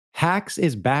Hacks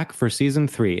is back for season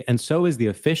 3, and so is the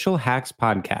official Hacks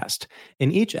podcast.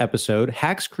 In each episode,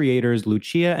 Hacks creators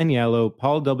Lucia Aniello,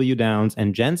 Paul W. Downs,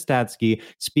 and Jen Statsky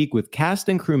speak with cast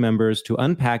and crew members to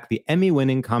unpack the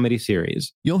Emmy-winning comedy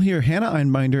series. You'll hear Hannah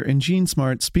Einbinder and Gene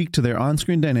Smart speak to their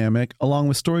on-screen dynamic, along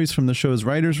with stories from the show's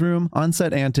writer's room,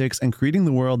 on-set antics, and creating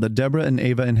the world that Deborah and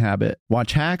Ava inhabit.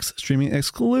 Watch Hacks, streaming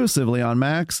exclusively on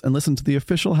Max, and listen to the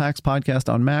official Hacks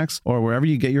podcast on Max or wherever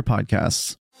you get your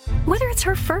podcasts. Whether it's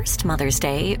her first Mother's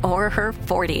Day or her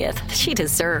 40th, she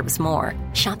deserves more.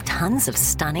 Shop tons of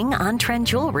stunning on-trend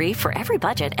jewelry for every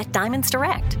budget at Diamonds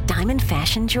Direct. Diamond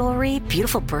fashion jewelry,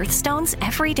 beautiful birthstones,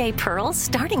 everyday pearls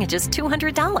starting at just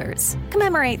 $200.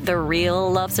 Commemorate the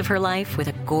real loves of her life with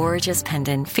a gorgeous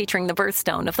pendant featuring the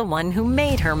birthstone of the one who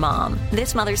made her mom.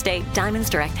 This Mother's Day, Diamonds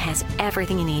Direct has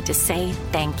everything you need to say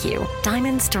thank you.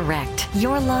 Diamonds Direct.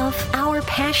 Your love, our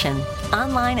passion.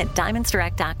 Online at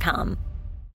diamondsdirect.com.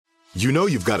 You know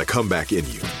you've got a comeback in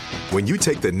you. When you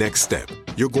take the next step,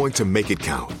 you're going to make it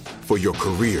count. For your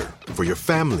career, for your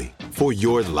family, for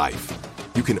your life.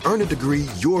 You can earn a degree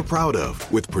you're proud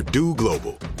of with Purdue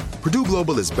Global. Purdue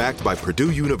Global is backed by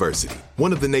Purdue University,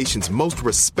 one of the nation's most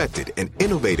respected and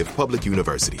innovative public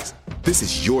universities. This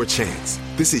is your chance.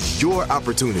 This is your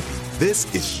opportunity.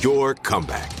 This is your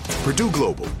comeback. Purdue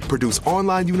Global, Purdue's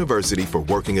online university for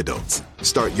working adults.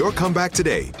 Start your comeback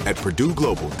today at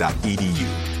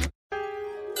purdueglobal.edu.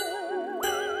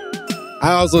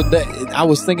 I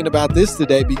was thinking about this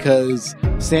today because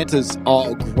Santa's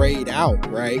all grayed out,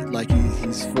 right? Like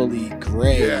he's fully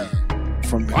gray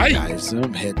from I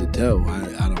assume head to toe.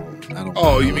 I don't.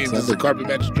 Oh, you mean this is a carpet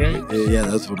match drink? Yeah,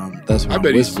 that's what I'm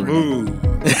bet he's whispering. smooth.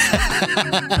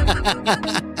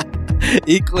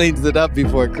 He cleans it up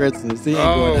before Christmas. He ain't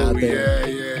going out there.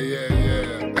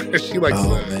 Yeah. She likes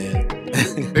that. Man.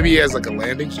 Maybe he has like a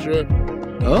landing strip.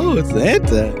 Oh, it's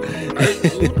Santa.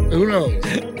 Who knows?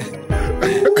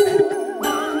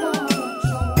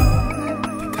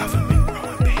 Government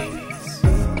growing babies,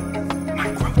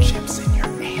 microchips in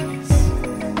your anus.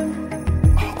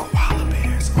 All koala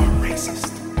bears are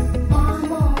racist.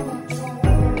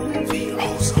 The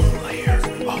ozone layer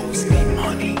owes me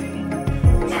money.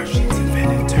 Martians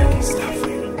invented turkey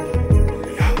stuffing.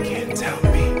 Y'all can't tell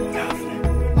me nothing.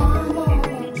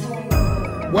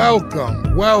 Welcome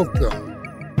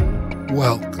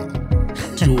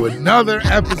to another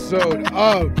episode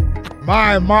of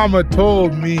My Mama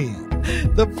Told Me,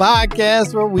 the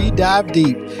podcast where we dive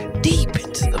deep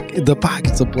into the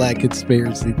pockets of black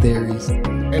conspiracy theories.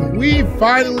 and we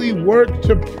finally work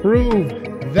to prove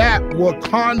that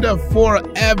Wakanda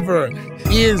Forever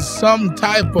is some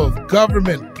type of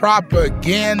government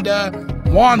propaganda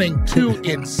wanting to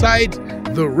incite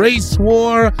the race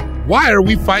war. Why are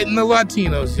we fighting the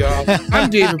Latinos, y'all? I'm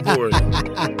David Board.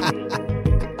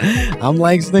 I'm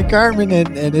Langston Carmen,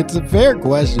 and it's a fair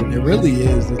question. It really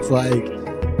is. It's like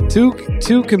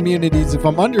two communities, if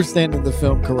I'm understanding the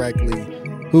film correctly,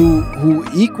 who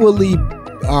equally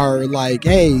are like,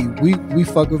 hey, we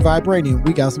fuck with vibranium.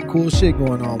 We got some cool shit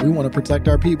going on. We want to protect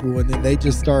our people, and then they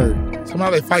just start Somehow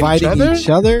they fight fighting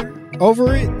each other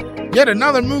over it. Yet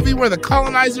another movie where the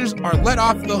colonizers are let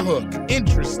off the hook.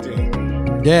 Interesting.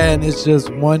 Yeah, and it's just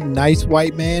one nice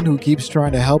white man who keeps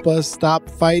trying to help us stop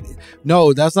fight.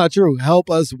 No, that's not true.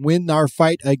 Help us win our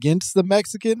fight against the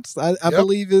Mexicans, I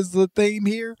believe is the theme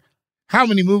here. How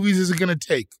many movies is it going to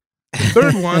take? The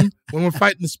third one, when we're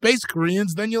fighting the Space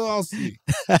Koreans, then you'll all see.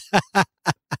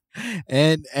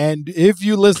 And if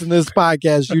you listen to this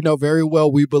podcast, you know very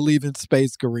well we believe in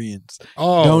Space Koreans.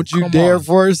 Oh, don't you dare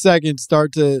for a second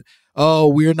start to,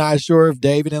 we're not sure if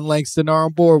David and Langston are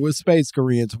on board with Space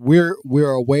Koreans. We're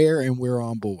aware and we're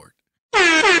on board.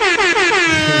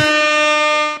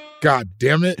 God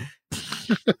damn it.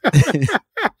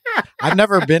 I've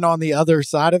never been on the other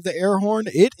side of the air horn.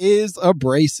 It is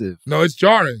abrasive. No, it's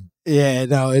jarring. Yeah,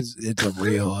 no, it's a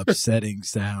real upsetting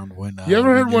sound when you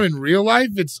ever heard one in real life?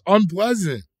 It's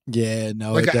unpleasant. Yeah,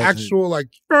 no, like an actual like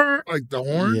the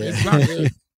horn. Yeah. It's not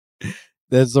good.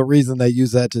 There's a reason they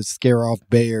use that to scare off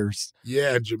bears.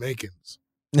 Yeah, Jamaicans.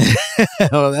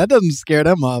 Oh, that doesn't scare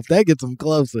them off. That gets them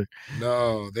closer.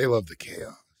 No, they love the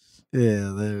chaos.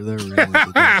 Yeah, they're really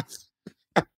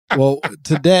Well,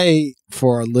 today,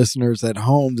 for our listeners at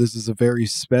home, this is a very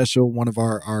special one of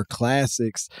our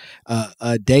classics,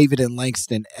 a David and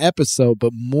Langston episode,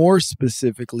 but more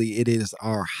specifically, it is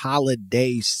our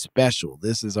holiday special.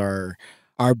 This is our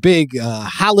big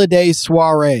holiday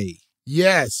soiree.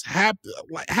 Yes,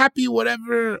 happy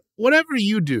whatever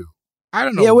you do. I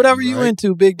don't know. Yeah, whatever you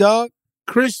into, big dog.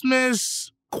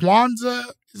 Christmas,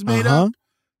 Kwanzaa is made up.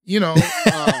 You know,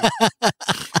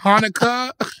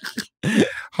 Hanukkah.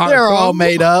 They're all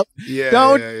made up. Yeah.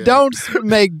 Don't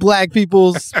make black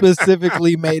people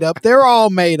specifically made up. They're all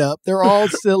made up. They're all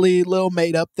silly little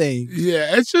made up things.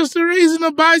 Yeah, it's just a reason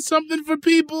to buy something for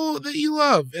people that you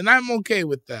love, and I'm okay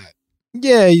with that.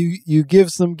 Yeah, you give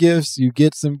some gifts, you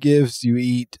get some gifts, you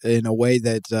eat in a way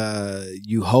that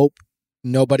you hope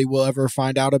nobody will ever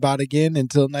find out about again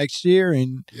until next year,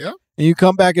 and you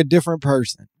come back a different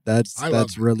person.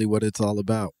 That's really what it's all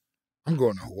about. I'm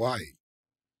going to Hawaii.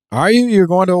 Are you? You're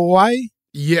going to Hawaii?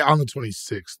 Yeah, on the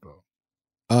 26th, though.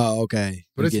 Oh, okay.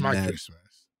 But it's my Christmas.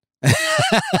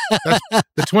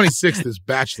 The 26th is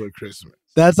Bachelor Christmas.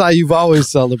 That's how you've always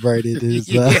celebrated.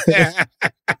 Yeah.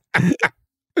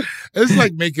 It's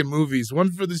like making movies.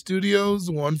 One for the studios,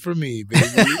 one for me, baby.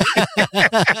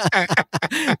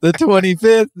 The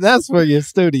 25th, that's for your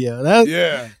studio.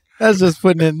 That's just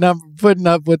putting up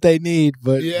what they need.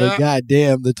 But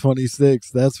goddamn, the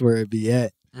 26th, that's where it be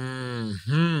at.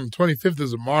 25th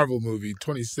is a Marvel movie.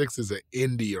 26th is an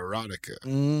indie erotica.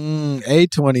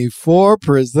 A24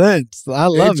 presents. I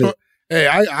love it. Hey,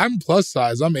 I'm plus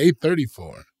size. I'm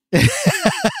 834.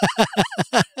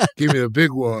 Give me the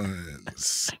big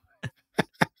ones.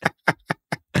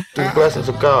 The blessings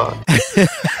of God.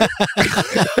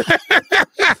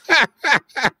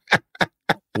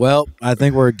 Well, I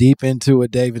think we're deep into a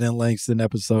David and Langston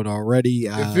episode already.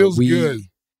 It feels good.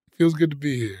 It feels good to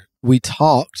be here. We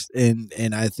talked, and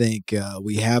I think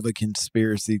we have a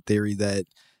conspiracy theory that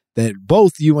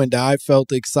both you and I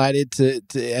felt excited to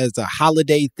as a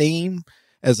holiday theme,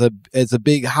 as a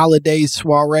big holiday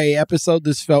soiree episode.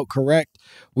 This felt correct.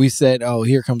 We said, "Oh,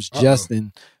 here comes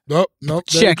Justin." Nope.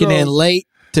 Checking in late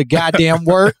to goddamn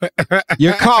work.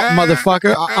 You're caught,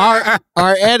 motherfucker.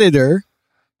 Our editor,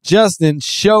 Justin,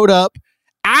 showed up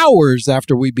hours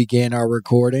after we began our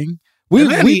recording.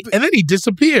 And then he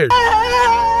disappeared.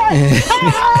 Why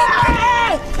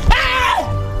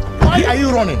are you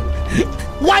running?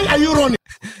 Why are you running?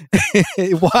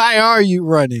 Why are you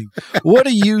running? What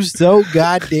are you so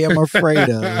goddamn afraid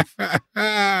of?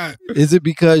 Is it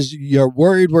because you're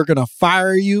worried we're going to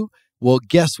fire you? Well,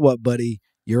 guess what, buddy?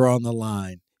 You're on the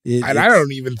line. And I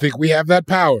don't even think we have that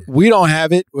power. We don't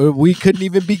have it. We couldn't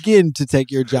even begin to take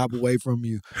your job away from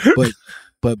you.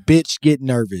 But bitch, get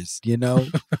nervous, you know?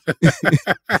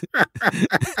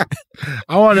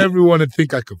 I want everyone to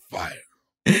think I could fire.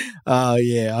 Oh,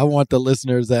 yeah. I want the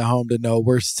listeners at home to know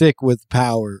we're sick with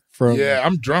power.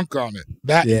 I'm drunk on it.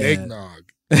 That and eggnog.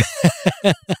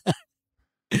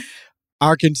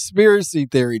 Our conspiracy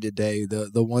theory today,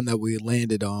 the one that we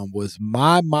landed on, was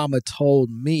my mama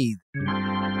told me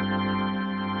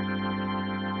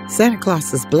Santa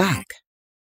Claus is black.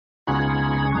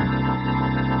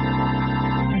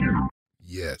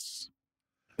 Yes.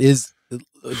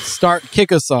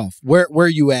 Kick us off. Where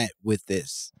you at with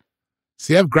this?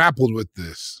 See, I've grappled with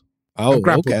this.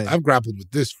 Okay. I've grappled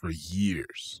with this for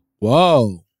years.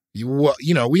 Whoa.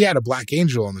 We had a black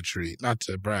angel on the tree, not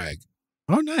to brag.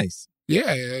 Oh, nice.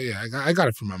 Yeah. I got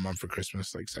it from my mom for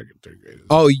Christmas, like second, third grade.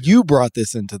 Oh, you brought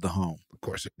this into the home. Of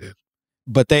course it did.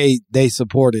 But they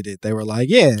supported it. They were like,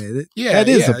 that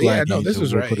is a black angel. No, this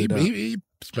was right. He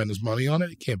spent his money on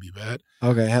it. It can't be bad.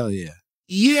 Okay, hell yeah.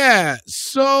 Yeah,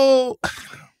 so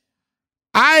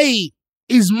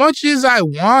as much as I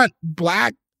want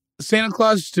black Santa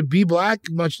Claus to be black,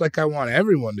 much like I want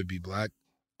everyone to be black.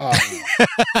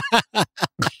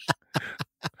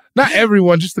 Not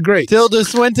everyone, just the greats. Tilda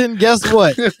Swinton, guess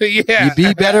what? Yeah. You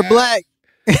be better black.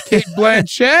 Kate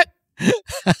Blanchett.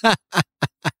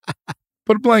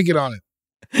 Put a blanket on it.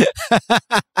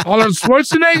 Arnold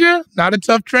Schwarzenegger, not a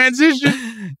tough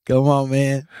transition. Come on,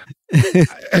 man.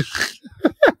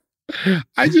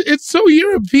 It's so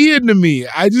European to me.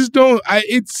 I just don't.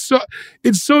 It's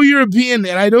so European,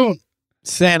 and I don't.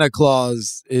 Santa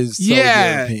Claus is so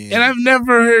European. And I've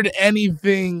never heard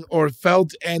anything or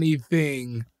felt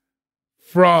anything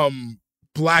from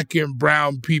black and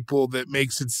brown people that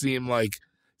makes it seem like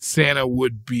Santa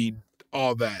would be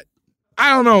all that.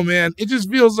 I don't know, man. It just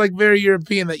feels like very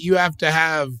European that you have to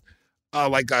have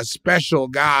like a special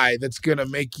guy that's gonna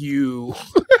make you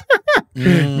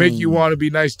make you want to be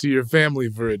nice to your family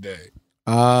for a day.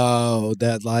 Oh,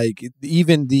 that like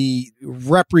even the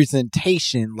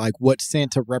representation, like what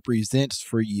Santa represents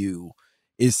for you,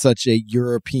 is such a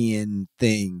European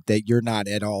thing that you're not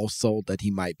at all sold that he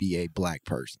might be a black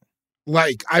person.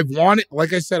 Like I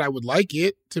said, I would like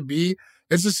it to be.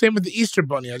 It's the same with the Easter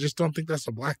Bunny. I just don't think that's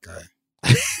a black guy.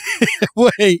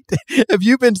 Wait, have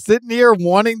you been sitting here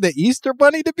wanting the Easter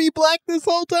Bunny to be black this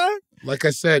whole time? Like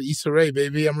I said, Issa Rae,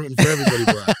 baby. I'm rooting for everybody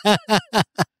black.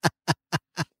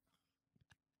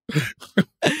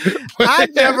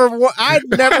 I've never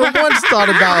once thought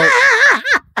about.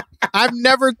 I've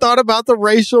never thought about the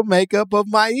racial makeup of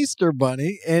my Easter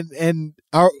bunny, and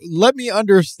let me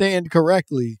understand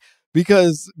correctly,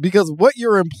 because what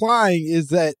you're implying is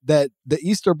that the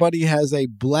Easter bunny has a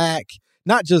black,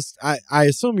 not just I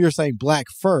assume you're saying black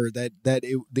fur, that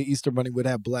the Easter bunny would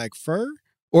have black fur,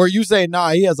 or are you saying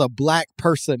he has a black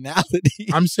personality?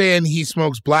 I'm saying he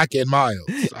smokes black and mild.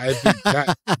 I think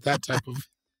that type of.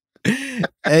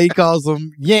 And he calls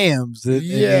them yams.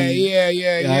 Yeah.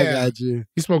 I got you.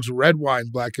 He smokes red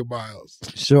wine, black and miles.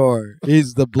 Sure.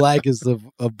 He's the blackest of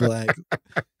black.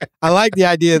 I like the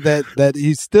idea that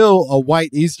he's still a white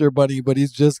Easter bunny, but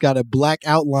he's just got a black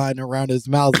outline around his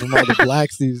mouth from all the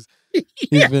blacks he's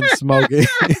been smoking.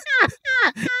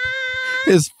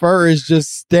 His fur is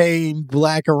just stained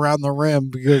black around the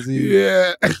rim because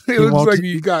it looks like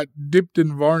he got dipped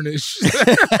in varnish,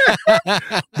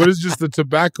 but it's just the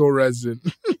tobacco resin.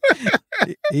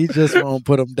 He just won't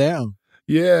put them down.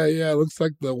 Yeah, it looks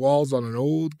like the walls on an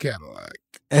old Cadillac.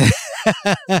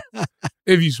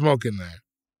 If you smoke in there,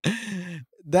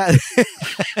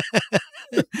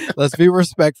 let's be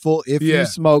respectful. If you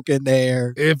smoke in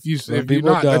there, if you're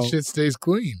not, that shit stays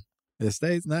clean. It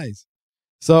stays nice.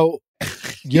 So.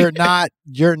 You're not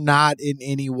in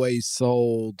any way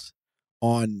sold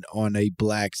on a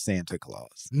black Santa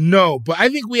Claus. No, but I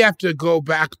think we have to go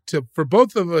back to, for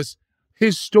both of us,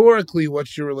 historically,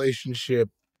 what's your relationship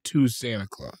to Santa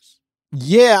Claus?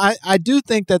 Yeah, I do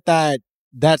think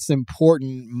that's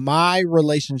important. My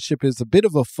relationship is a bit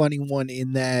of a funny one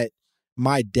in that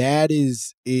my dad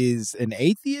is an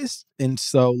atheist, and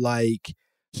so like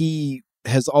he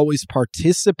has always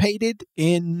participated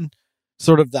in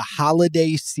sort of the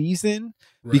holiday season,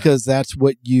 right, because that's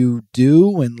what you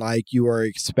do and like you are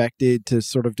expected to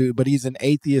sort of do. But he's an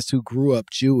atheist who grew up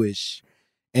Jewish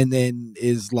and then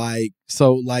is like,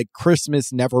 so like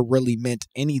Christmas never really meant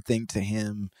anything to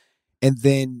him, and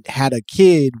then had a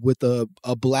kid with a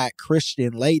black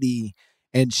Christian lady,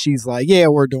 and she's like, yeah,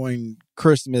 we're doing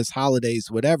Christmas holidays,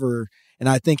 whatever. And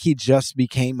I think he just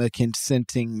became a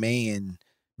consenting man,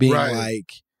 being right,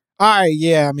 like, all right,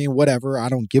 yeah, I mean, whatever, I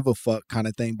don't give a fuck kind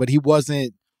of thing. But he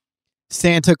wasn't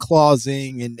Santa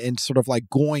Clausing and sort of like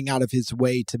going out of his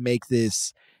way to make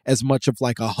this as much of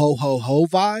like a ho ho ho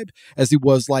vibe as he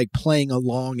was like playing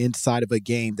along inside of a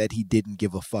game that he didn't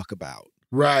give a fuck about.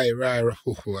 Right.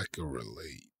 Oh, I can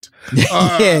relate.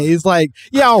 Yeah, he's like,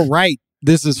 yeah, all right,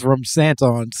 this is from Santa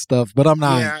and stuff, but I'm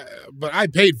not. Yeah, but I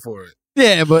paid for it.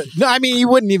 Yeah, but no, I mean, he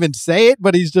wouldn't even say it,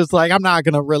 but he's just like, I'm not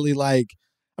going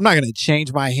to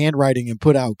change my handwriting and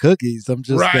put out cookies. I'm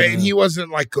just right. And he wasn't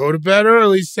like, go to bed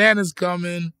early, Santa's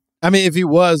coming. I mean, if he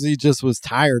was, he just was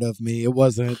tired of me. It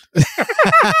wasn't.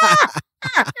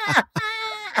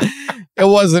 It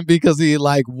wasn't because he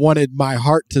like wanted my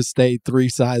heart to stay 3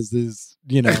 sizes,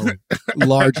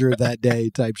 larger that day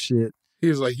type shit. He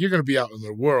was like, you're going to be out in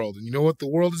the world. And you know what the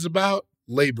world is about?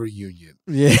 Labor union.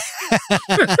 Yeah.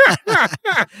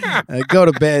 Go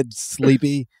to bed,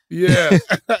 sleepy. Yeah.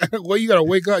 Well, you got to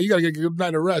wake up. You got to get a good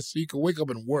night of rest so you can wake up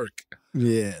and work.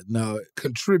 Yeah. No.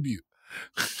 Contribute.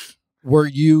 Were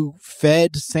you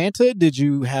fed Santa? Did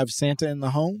you have Santa in the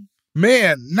home?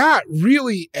 Man, not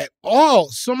really at all.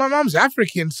 So my mom's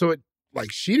African, so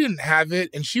she didn't have it.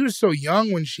 And she was so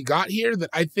young when she got here that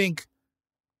I think,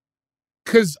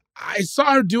 because I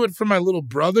saw her do it for my little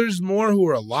brothers more, who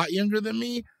are a lot younger than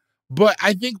me. But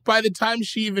I think by the time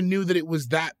she even knew that it was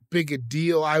that big a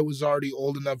deal, I was already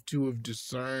old enough to have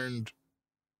discerned.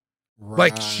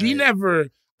 Right. Like, she never,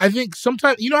 I think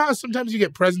sometimes, you know how sometimes you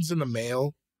get presents in the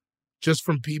mail just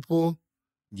from people?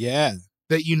 Yeah.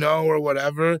 That you know or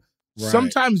whatever. Right.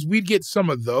 Sometimes we'd get some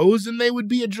of those and they would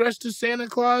be addressed to Santa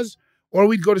Claus, or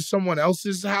we'd go to someone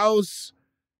else's house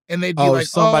and they'd be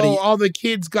all the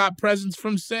kids got presents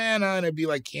from Santa, and it'd be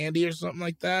like candy or something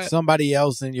like that. Somebody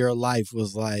else in your life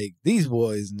was like, these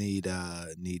boys need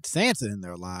Santa in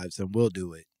their lives and we'll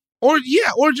do it. Or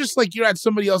just like you're at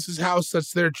somebody else's house,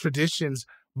 that's their traditions.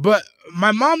 But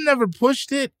my mom never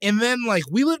pushed it. And then like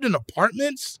we lived in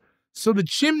apartments, so the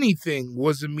chimney thing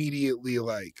was immediately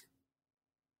like,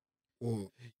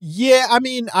 well, yeah, I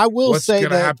mean, I will say what's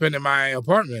going to happen in my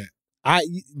apartment?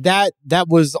 That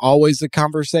was always a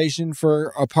conversation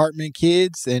for apartment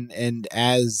kids, and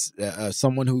as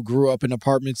someone who grew up in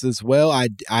apartments as well,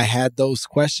 I had those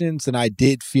questions, and I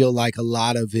did feel like a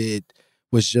lot of it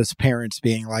was just parents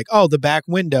being like, "Oh, the back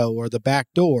window or the back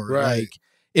door." Right. Like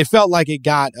it felt like it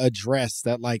got addressed.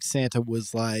 That like Santa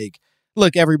was like,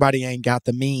 "Look, everybody ain't got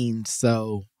the means,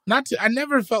 so." I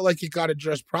never felt like it got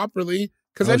addressed properly.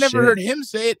 Because I never heard him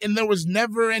say it, and there was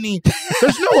never any.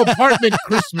 There's no apartment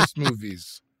Christmas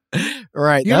movies.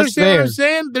 Right. You That's understand fair. what I'm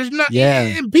saying? There's not. Yeah.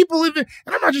 And people live in,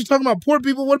 and I'm not just talking about poor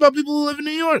people. What about people who live in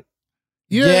New York?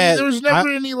 Yeah, there was never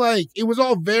any like. It was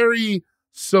all very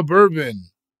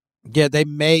suburban. Yeah, they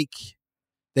make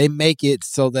it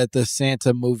so that the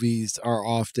Santa movies are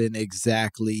often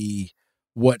exactly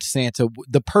what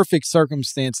the perfect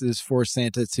circumstances for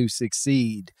Santa to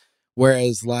succeed.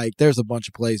 Whereas, like, there's a bunch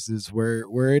of places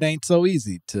where it ain't so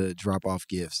easy to drop off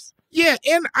gifts. Yeah,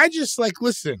 and I just like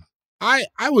listen.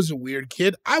 I was a weird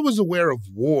kid. I was aware of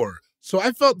war, so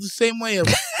I felt the same way of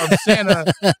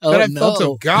Santa that I felt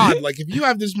of God. Like, if you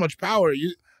have this much power,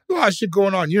 you a lot of shit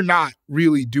going on. You're not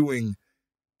really doing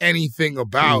anything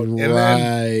about. And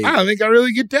then I don't think I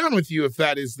really get down with you if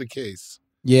that is the case.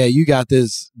 Yeah, you got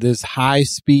this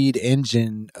high-speed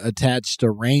engine attached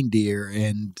to reindeer,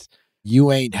 and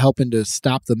you ain't helping to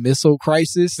stop the missile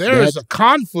crisis. There is a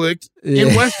conflict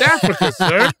in West Africa,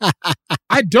 sir.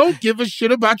 I don't give a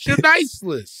shit about your nice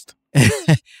list.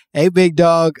 Hey, big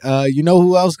dog, you know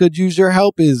who else could use your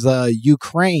help is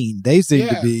Ukraine. They seem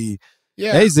to be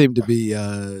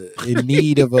in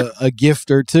need of a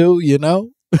gift or two, you know?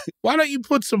 Why don't you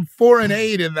put some foreign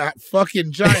aid in that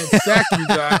fucking giant sack you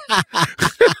got?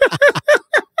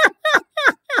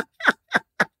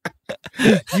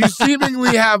 You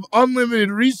seemingly have unlimited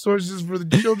resources for the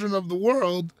children of the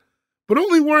world, but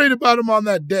only worried about them on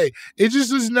that day. It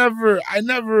just was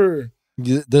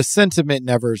the sentiment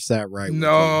never sat right.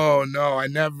 No, I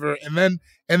never. And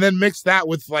then mix that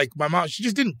with like my mom. She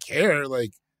just didn't care.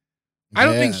 Like, I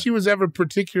don't think she was ever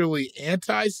particularly I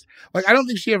don't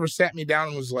think she ever sat me down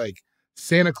and was like,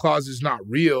 Santa Claus is not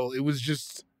real. It was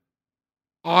just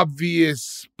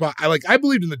obvious. But I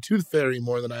believed in the Tooth Fairy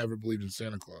more than I ever believed in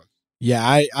Santa Claus. Yeah,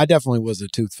 I definitely was a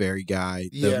Tooth Fairy guy.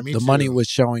 Me the too. money was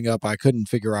showing up. I couldn't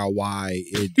figure out why.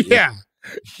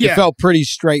 It felt pretty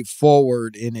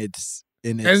straightforward in its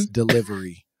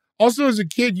delivery. Also, as a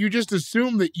kid, you just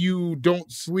assume that you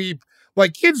don't sleep.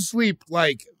 Like, kids sleep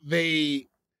like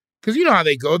because you know how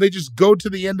they go. They just go to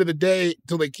the end of the day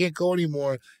till they can't go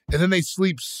anymore, and then they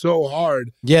sleep so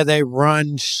hard. Yeah, they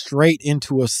run straight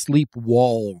into a sleep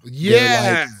wall. Yeah.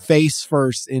 They're like face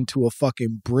first into a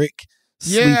fucking brick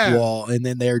sleep wall, and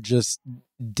then they're just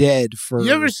dead for...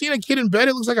 You ever seen a kid in bed?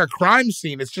 It looks like a crime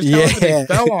scene. It's just how they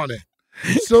fell on it.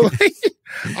 So, like,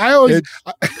 I always...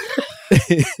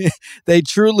 They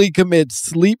truly commit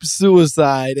sleep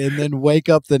suicide and then wake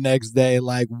up the next day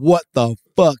like, what the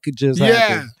fuck just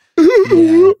happened?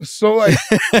 Yeah. So, like,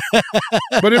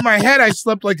 but in my head, I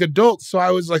slept like adults. So I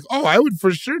was like, oh, I would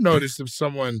for sure notice if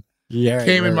someone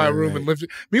came in my room and lifted.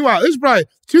 Meanwhile,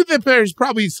 Tooth Fairy is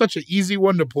probably such an easy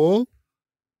one to pull.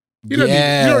 You don't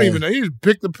even know. You just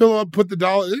pick the pillow up, put the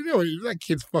dollar. You know, that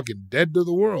kid's fucking dead to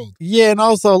the world. Yeah, and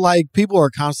also, like, people are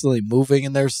constantly moving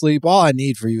in their sleep. All I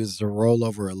need for you is to roll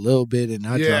over a little bit, and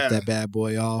I drop that bad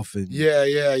boy off. And yeah.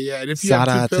 And if you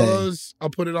have two pillows, I'll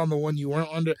put it on the one you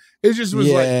weren't under. It just was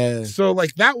like, so,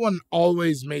 like, that one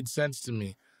always made sense to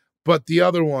me. But the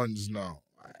other ones, no.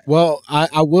 Well,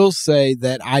 I will say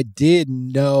that I did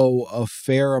know a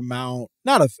fair amount,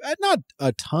 not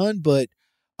a ton, but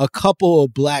a couple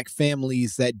of black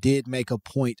families that did make a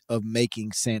point of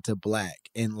making Santa black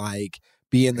and like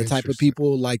being the type of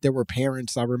people, like there were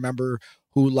parents I remember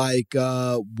who like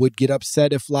would get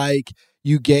upset if like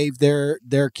you gave their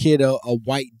kid a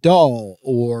white doll,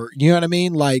 or you know what I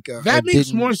mean? Like that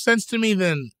makes more sense to me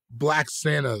than Black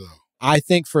Santa though. I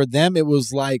think for them it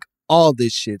was like all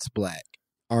this shit's black.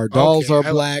 Our dolls are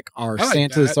black. Our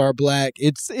Santas are black.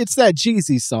 It's that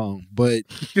Jeezy song, but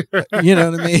you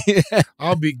know what I mean?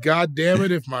 I'll be goddamn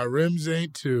it if my rims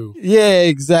ain't too. Yeah,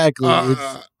 exactly.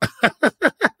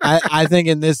 I think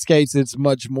in this case, it's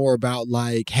much more about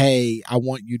like, hey, I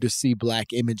want you to see black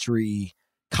imagery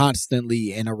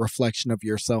constantly and a reflection of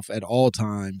yourself at all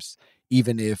times,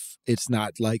 even if it's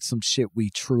not like some shit we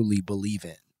truly believe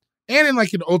in. And in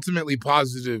like an ultimately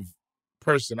positive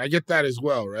person. I get that as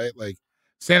well, right? Like,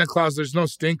 Santa Claus, there's no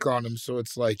stink on him, so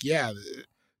it's like, yeah,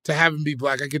 to have him be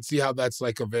black, I could see how that's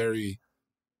like a very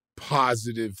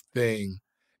positive thing.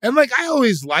 And like, I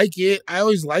always like it. I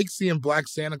always like seeing black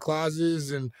Santa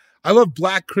Clauses, and I love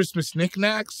black Christmas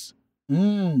knickknacks.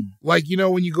 Like, you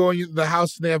know, when you go in the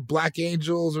house and they have black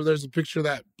angels, or there's a picture of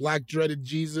that black dreaded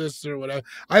Jesus or whatever.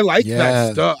 I like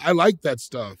that stuff. I like that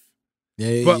stuff.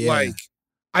 But like,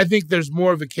 I think there's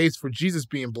more of a case for Jesus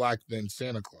being black than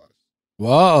Santa Claus.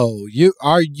 Whoa,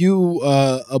 are you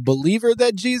a believer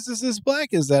that Jesus is black?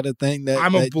 Is that a thing that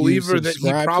I'm a believer that he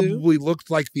probably to?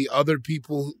 Looked like the other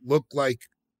people who looked like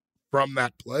from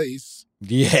that place?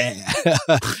 Yeah,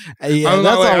 I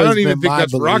don't even think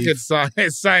that's rocket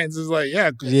science. Science is like,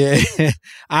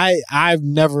 I've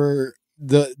never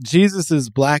the Jesus's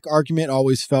black argument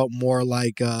always felt more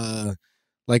like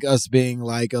us being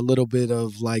like a little bit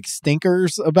of like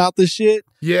stinkers about the shit.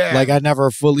 Yeah. Like I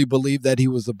never fully believed that he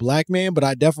was a black man, but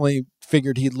I definitely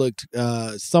figured he looked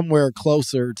somewhere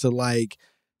closer to like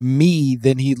me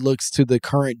than he looks to the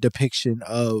current depiction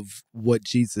of what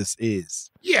Jesus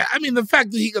is. Yeah, I mean, the fact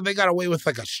that they got away with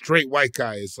like a straight white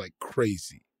guy is like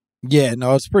crazy. Yeah,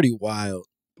 no, it's pretty wild.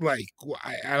 Like,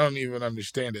 I don't even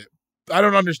understand it. I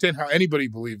don't understand how anybody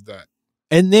believed that.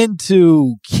 And then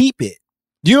to keep it.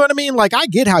 Do you know what I mean? Like, I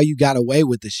get how you got away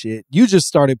with the shit. You just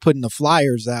started putting the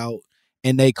flyers out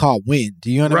and they caught wind.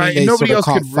 Do you know what I mean? They Nobody else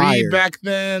could fire. read back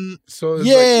then. So it was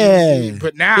yeah. Like,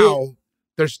 but now...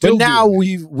 They're still but now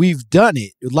doing we've done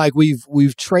it. Like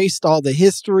we've traced all the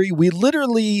history. We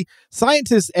literally,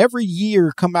 scientists every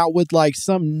year come out with like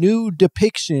some new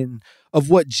depiction of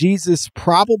what Jesus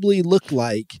probably looked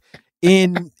like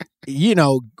in, you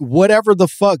know, whatever the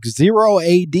fuck 0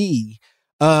 AD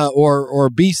or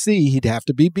BC. He'd have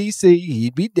to be BC.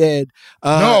 He'd be dead.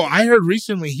 No, I heard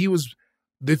recently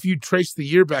if you trace the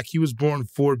year back, he was born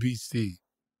 4 BC.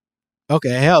 Okay,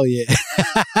 hell yeah.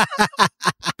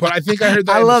 But I think I heard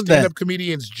that I in love a stand-up that.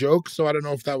 comedian's joke, so I don't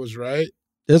know if that was right.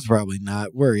 It's probably not.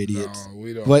 We're idiots. No,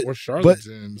 we don't. But, We're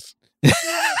charlatans.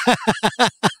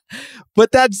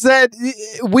 But that said,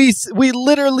 we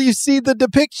literally see the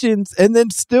depictions and then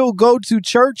still go to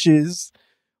churches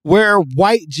where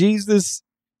white Jesus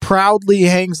proudly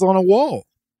hangs on a wall.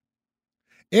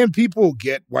 And people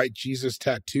get white Jesus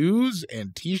tattoos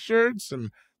and T-shirts,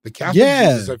 and the Catholic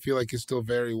Jesus, I feel like, is still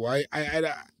very white. I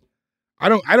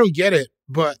don't get it,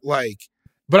 but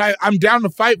I'm down to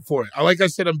fight for it. Like I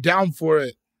said, I'm down for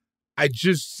it.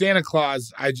 Santa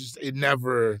Claus, it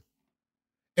never,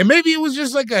 and maybe it was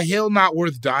just like a hill not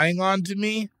worth dying on to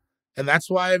me, and that's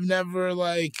why I've never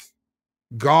like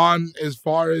gone as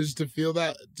far as to feel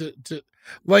that to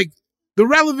like the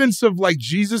relevance of like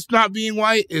Jesus not being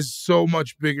white is so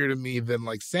much bigger to me than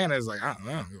like Santa's. Like, I don't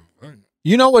know.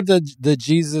 You know what the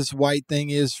Jesus white thing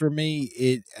is for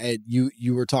me?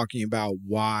 You were talking about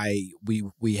why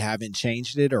we haven't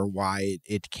changed it or why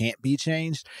it can't be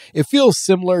changed. It feels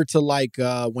similar to like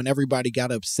when everybody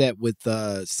got upset with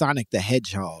Sonic the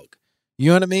Hedgehog. You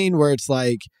know what I mean? Where it's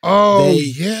like,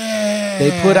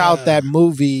 they put out that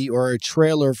movie or a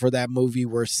trailer for that movie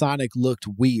where Sonic looked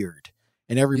weird,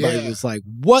 and everybody was like,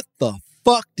 "What the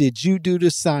fuck did you do to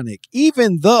Sonic?"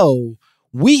 Even though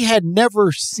we had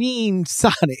never seen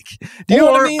Sonic. Do you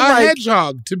know what I mean? A like,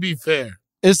 hedgehog, to be fair.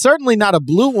 It's certainly not a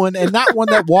blue one and not one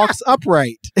that walks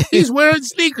upright. He's wearing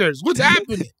sneakers. What's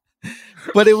happening?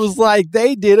 But it was like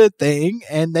they did a thing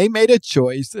and they made a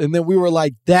choice. And then we were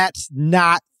like, that's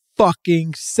not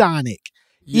fucking Sonic.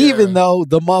 Yeah. Even though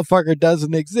the motherfucker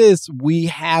doesn't exist, we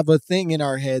have a thing in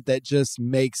our head that just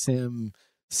makes him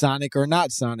Sonic or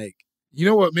not Sonic. You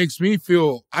know what makes me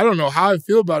feel, I don't know how I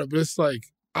feel about it, but it's like,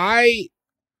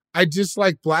 I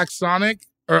dislike Black Sonic,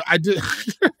 or I did.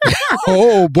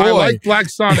 Oh boy, I like Black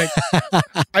Sonic.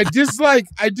 I dislike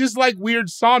Weird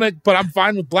Sonic, but I'm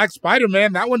fine with Black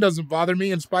Spider-Man. That one doesn't bother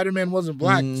me, and Spider-Man wasn't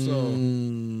black.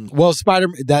 Well,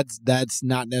 Spider-Man. That's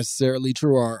not necessarily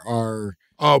true.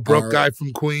 Broke guy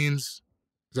from Queens.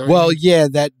 Well, yeah,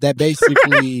 that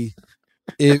basically.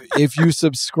 If you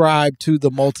subscribe to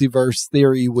the multiverse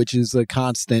theory, which is a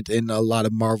constant in a lot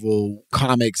of Marvel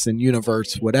comics and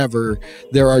universe, whatever,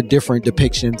 there are different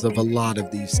depictions of a lot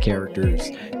of these characters,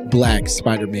 Black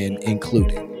Spider-Man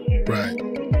included. Right.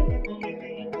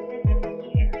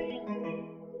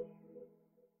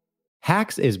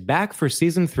 Hacks is back for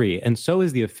season 3, and so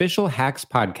is the official Hacks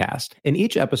podcast. In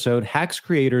each episode, Hacks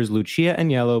creators Lucia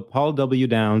Aniello, Paul W.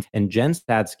 Downs, and Jen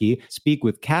Statsky speak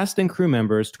with cast and crew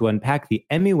members to unpack the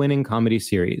Emmy-winning comedy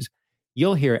series.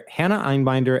 You'll hear Hannah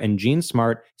Einbinder and Jean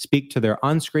Smart speak to their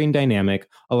on-screen dynamic,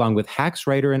 along with Hacks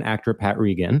writer and actor Pat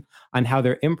Regan, on how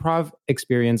their improv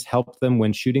experience helped them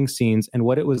when shooting scenes and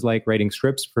what it was like writing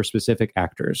scripts for specific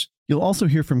actors. You'll also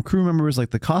hear from crew members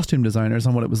like the costume designers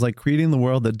on what it was like creating the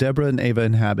world that Deborah and Ava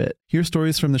inhabit. Hear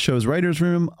stories from the show's writer's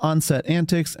room, on-set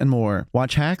antics, and more.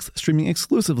 Watch Hacks streaming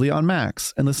exclusively on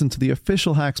Max, and listen to the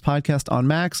official Hacks podcast on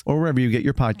Max or wherever you get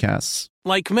your podcasts.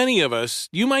 Like many of us,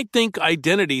 you might think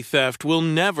identity theft will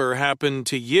never happen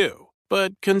to you.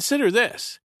 But consider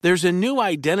this. There's a new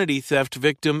identity theft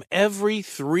victim every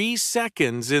 3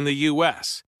 seconds in the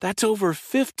U.S. That's over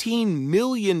 15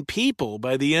 million people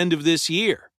by the end of this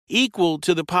year, equal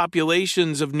to the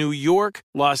populations of New York,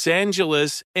 Los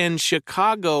Angeles, and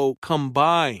Chicago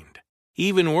combined.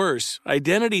 Even worse,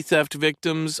 identity theft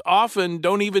victims often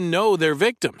don't even know they're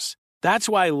victims. That's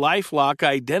why LifeLock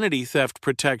Identity Theft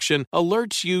Protection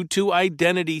alerts you to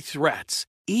identity threats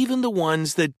even the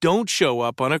ones that don't show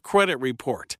up on a credit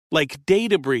report, like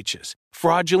data breaches,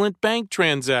 fraudulent bank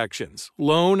transactions,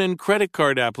 loan and credit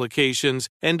card applications,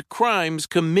 and crimes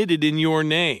committed in your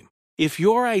name. If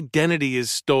your identity is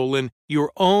stolen,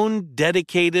 your own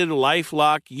dedicated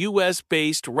LifeLock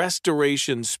U.S.-based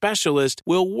restoration specialist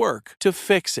will work to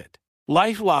fix it.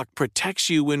 LifeLock protects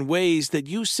you in ways that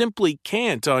you simply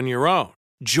can't on your own.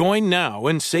 Join now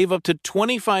and save up to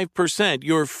 25%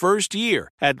 your first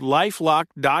year at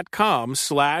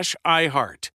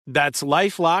LifeLock.com/iHeart. That's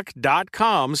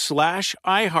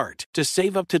LifeLock.com/iHeart to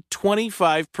save up to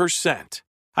 25%.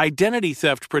 Identity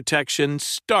theft protection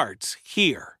starts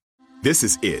here. This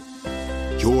is it.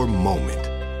 Your moment.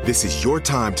 This is your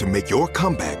time to make your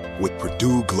comeback with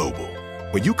Purdue Global.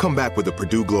 When you come back with a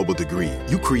Purdue Global degree,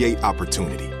 you create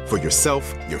opportunity for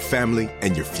yourself, your family,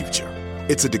 and your future.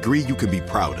 It's a degree you can be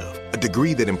proud of, a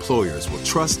degree that employers will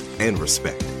trust and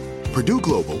respect. Purdue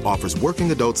Global offers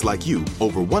working adults like you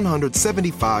over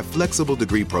 175 flexible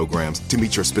degree programs to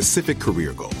meet your specific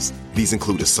career goals. These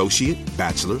include associate,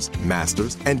 bachelor's,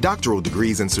 master's, and doctoral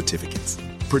degrees and certificates.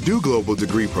 Purdue Global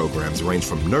degree programs range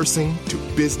from nursing to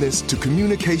business to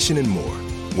communication and more.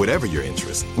 Whatever your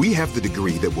interest, we have the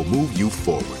degree that will move you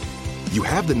forward. You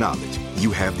have the knowledge,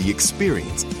 you have the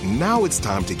experience. Now it's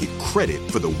time to get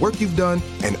credit for the work you've done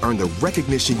and earn the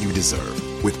recognition you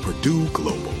deserve with Purdue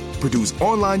Global, Purdue's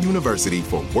online university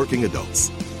for working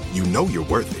adults. You know you're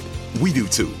worth it. We do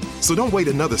too. So don't wait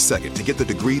another second to get the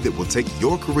degree that will take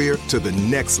your career to the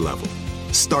next level.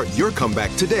 Start your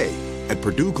comeback today at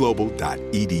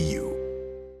purdueglobal.edu.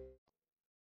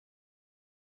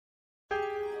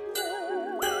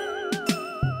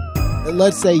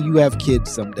 Let's say you have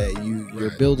kids someday,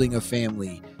 you're building a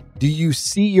family. Do you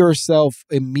see yourself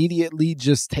immediately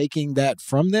just taking that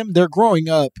from them? They're growing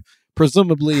up,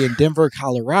 presumably in Denver,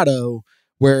 Colorado,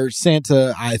 where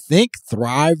Santa, I think,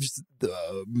 thrives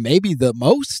maybe the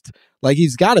most. Like,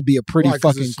 he's got to be a pretty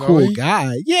fucking cool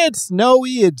guy. Yeah, it's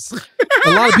snowy. It's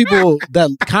a lot of people that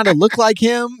kind of look like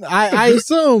him. I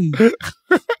assume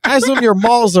your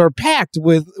malls are packed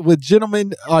with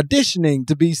gentlemen auditioning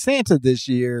to be Santa this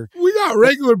year. We got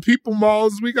regular people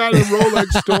malls. We got a Rolex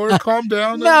store. Calm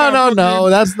down.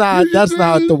 No. That's not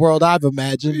the world I've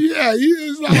imagined. Yeah,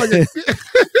 it's not like a...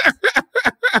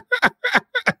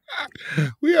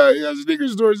 We have sneaker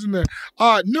stores in there.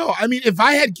 No, I mean, if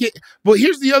I had kids, but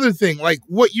here's the other thing. Like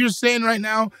what you're saying right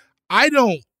now, I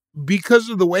don't, because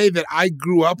of the way that I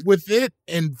grew up with it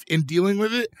and in dealing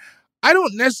with it, I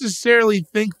don't necessarily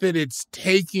think that it's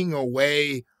taking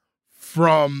away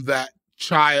from that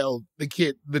child,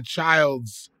 the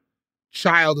child's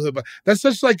childhood. But that's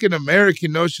such like an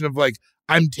American notion of like,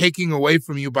 I'm taking away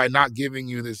from you by not giving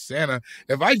you this Santa.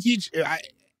 If I teach,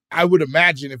 I would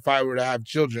imagine if I were to have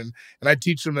children and I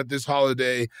teach them that this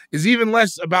holiday is even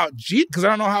less about Jesus, because I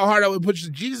don't know how hard I would push the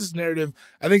Jesus narrative.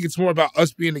 I think it's more about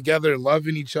us being together and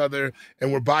loving each other,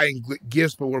 and we're buying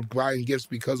gifts, but we're buying gifts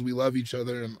because we love each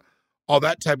other and all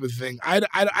that type of thing. I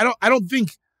don't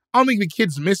think the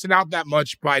kid's missing out that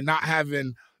much by not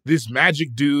having this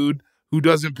magic dude who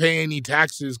doesn't pay any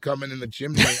taxes coming in the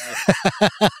chimney. You know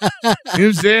what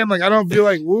I'm saying? Like, I don't feel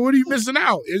like, well, what are you missing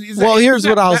out? Here's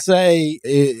what I'll say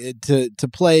to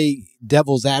play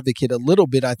devil's advocate a little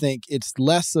bit. I think it's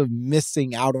less of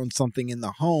missing out on something in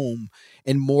the home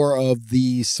and more of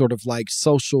the sort of like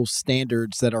social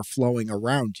standards that are flowing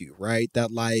around you, right? That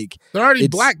like they're already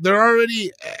black. They're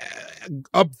already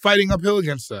fighting uphill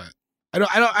against that. I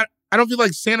don't feel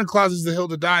like Santa Claus is the hill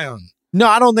to die on. No,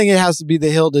 I don't think it has to be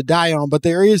the hill to die on, but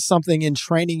there is something in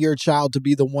training your child to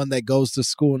be the one that goes to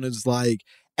school and is like,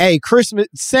 hey, Christmas,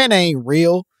 Santa ain't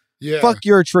real. Yeah. Fuck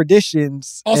your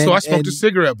traditions. Also, I smoked a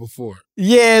cigarette before.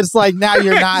 Yeah, it's like now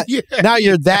you're not, now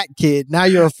you're that kid. Now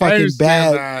you're a fucking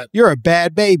bad, you're a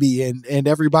bad baby and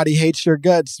everybody hates your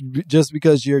guts just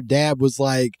because your dad was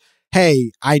like,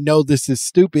 hey, I know this is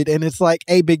stupid. And it's like,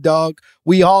 hey, big dog,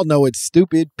 we all know it's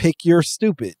stupid. Pick your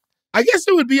stupid. I guess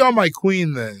it would be on my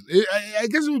queen then. I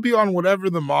guess it would be on whatever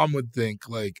the mom would think.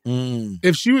 Like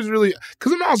if she was really,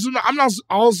 because I'm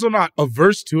also not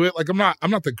averse to it. Like I'm not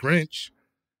the Grinch.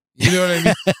 You know what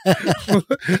I mean?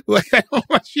 Like I don't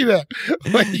want you to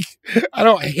like. I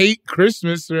don't hate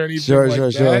Christmas or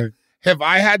anything Sure. Have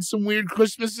I had some weird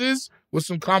Christmases with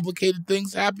some complicated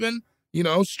things happen? You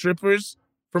know, strippers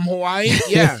from Hawaii.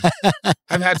 Yeah,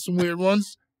 I've had some weird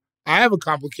ones. I have a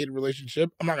complicated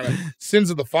relationship. I'm not going to, sins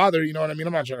of the father, you know what I mean?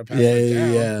 I'm not trying to pass that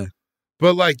down. Yeah.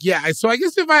 But like, yeah, so I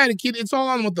guess if I had a kid, it's all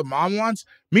on what the mom wants.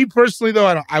 Me personally,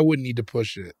 though, I wouldn't need to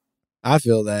push it. I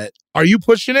feel that. Are you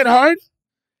pushing it hard?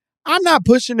 I'm not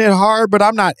pushing it hard, but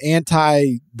I'm not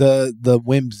anti the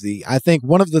whimsy. I think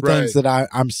one of the things that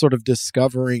I'm sort of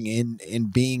discovering in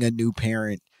being a new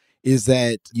parent is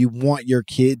that you want your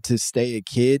kid to stay a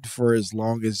kid for as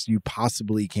long as you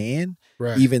possibly can.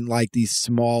 Right. Even like these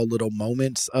small little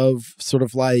moments of sort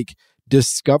of like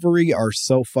discovery are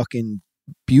so fucking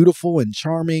beautiful and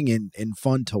charming and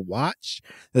fun to watch.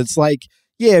 It's like,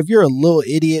 yeah, if you're a little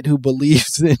idiot who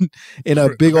believes in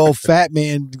a big old fat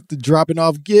man dropping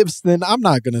off gifts, then I'm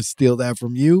not going to steal that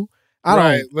from you.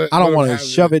 I don't want to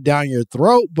shove it down your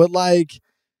throat, but like,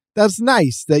 that's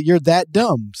nice that you're that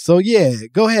dumb. So yeah,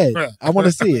 go ahead. I want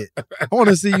to see it. I want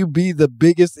to see you be the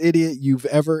biggest idiot you've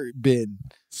ever been.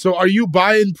 So are you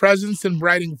buying presents and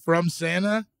writing from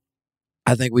Santa?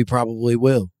 I think we probably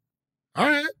will. All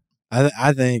right.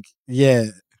 I think, yeah.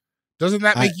 Doesn't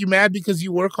that make you mad because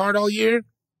you work hard all year?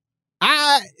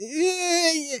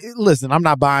 Listen, I'm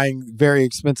not buying very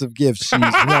expensive gifts. She's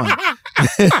one.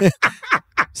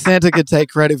 Santa could take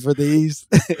credit for these.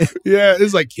 Yeah,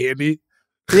 it's like candy.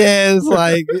 Yeah, it's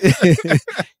like,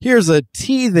 here's a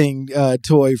teething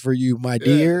toy for you, my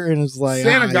dear. And it's like,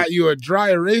 Santa got you a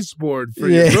dry erase board for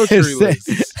your grocery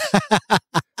list.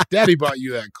 Daddy bought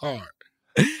you that car.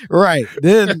 Right.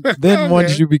 Then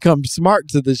once you become smart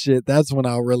to the shit, that's when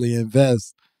I'll really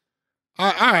invest.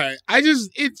 All right.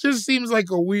 It just seems like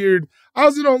a weird, I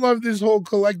also don't love this whole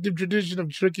collective tradition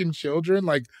of tricking children.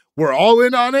 Like, we're all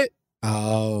in on it.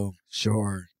 Oh,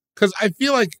 sure. Because I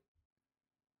feel like,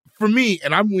 for me,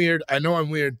 and I'm weird, I know I'm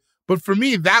weird, but for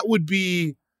me, that would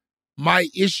be my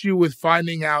issue with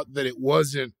finding out that it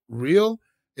wasn't real,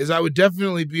 is I would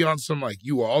definitely be on some, like,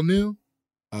 you all knew.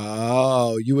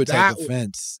 Oh, you would take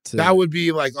offense to that. Would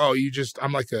be like, oh,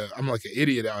 I'm like an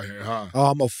idiot out here, huh? Oh,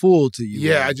 I'm a fool to you.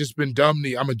 Yeah, I just been dumb to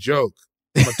you. I'm a joke.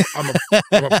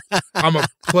 I'm a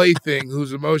plaything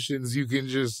whose emotions you can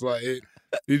just like,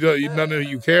 none of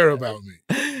you care about me.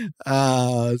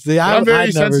 See, I'm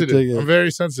very sensitive. I'm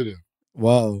very sensitive.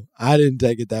 Whoa, I didn't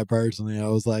take it that personally. I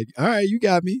was like, all right, you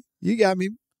got me.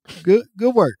 Good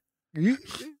work.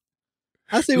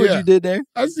 I see what you did there.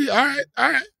 I see. All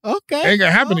right. Okay. Ain't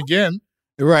gonna happen again.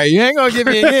 Right. You ain't gonna get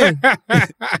me again.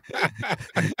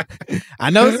 I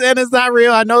know Santa's not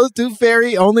real. I know the Tooth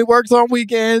Fairy only works on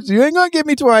weekends. You ain't gonna get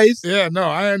me twice. Yeah, no,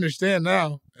 I understand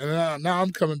now. And now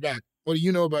I'm coming back. What do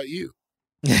you know about you?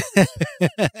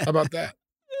 How about that?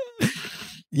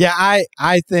 Yeah,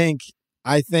 I think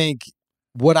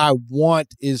what I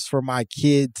want is for my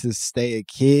kid to stay a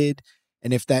kid.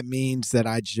 And if that means that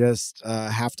I just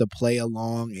have to play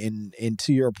along in,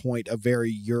 to your point, a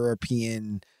very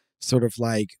European sort of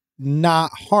like not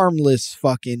harmless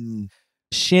fucking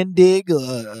shindig,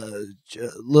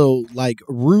 little like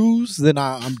ruse, then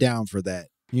I'm down for that.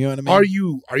 You know what I mean? Are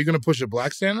you going to push a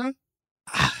Black Santa?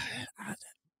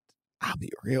 I'll be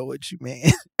real with you,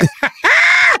 man.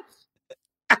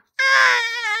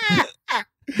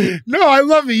 No, I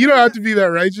love it. You don't have to be that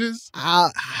righteous.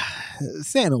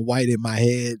 Santa white in my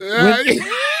head. You know what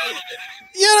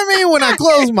I mean? When I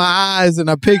close my eyes and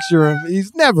I picture him,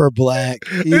 he's never black.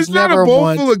 He's not never a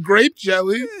bowl full of grape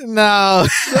jelly. No.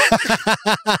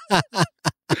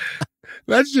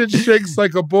 That shit shakes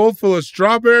like a bowl full of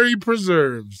strawberry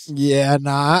preserves. Yeah,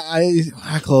 nah,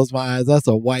 I close my eyes. That's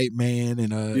a white man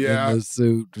in a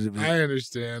suit. I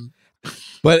understand.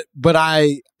 But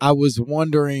I was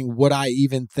wondering what I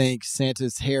even think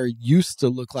Santa's hair used to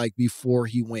look like before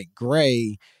he went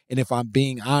gray. And if I'm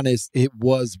being honest, it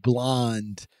was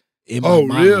blonde in my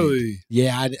mind. Really?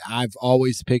 Yeah, I've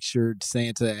always pictured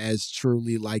Santa as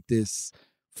truly like this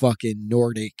fucking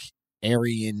Nordic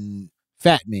Aryan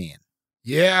fat man.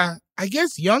 Yeah, I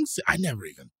guess I never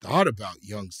even thought about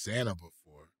young Santa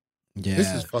before. Yeah.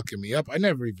 This is fucking me up. I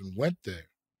never even went there.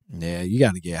 Yeah, you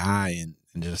got to get high and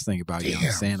just think about young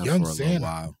Santa for a little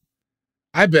while.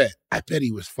 I bet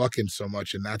he was fucking so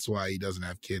much, and that's why he doesn't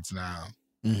have kids now.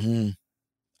 Mm-hmm.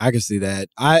 I can see that.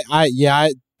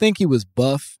 I think he was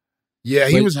buff. Yeah,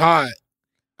 he was hot.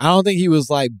 I don't think he was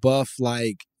like buff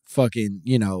like fucking,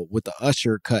 with the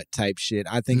Usher cut type shit.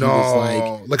 I think he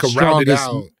was like a rounded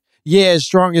out. Yeah,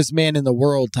 strongest man in the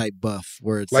world type buff,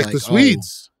 where it's like the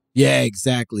Swedes. Yeah,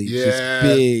 exactly. Yeah. Just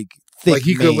big. Thick like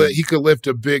he man. could lift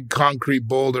a big concrete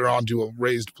boulder onto a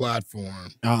raised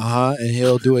platform. And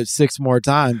he'll do it 6 more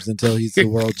times until he's the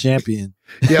world champion.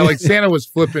 Yeah, like Santa was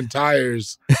flipping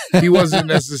tires. He wasn't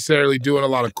necessarily doing a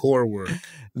lot of core work.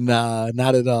 Nah,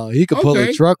 not at all. He could pull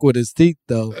a truck with his teeth,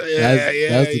 though.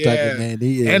 That's the type of man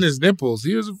he is. And his nipples.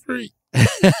 He was a freak.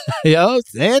 Yo,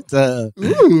 Santa.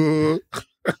 Ooh.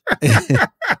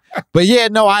 But yeah,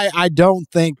 no, I don't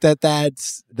think that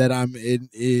I'm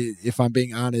if I'm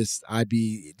being honest, I'd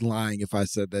be lying if I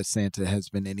said that Santa has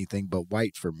been anything but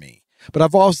white for me. But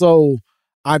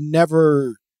I've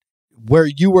never, where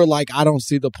you were like, I don't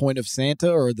see the point of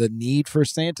Santa or the need for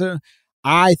Santa.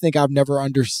 I think I've never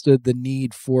understood the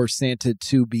need for Santa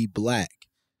to be black.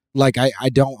 Like, I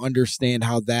don't understand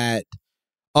how that,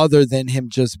 other than him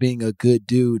just being a good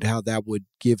dude, how that would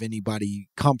give anybody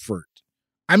comfort.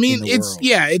 I mean,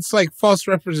 it's like false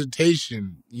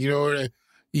representation. Not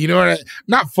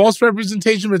false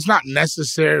representation, but it's not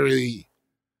necessarily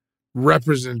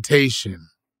representation.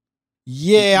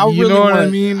 Yeah, I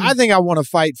mean? I think I want to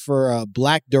fight for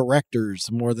black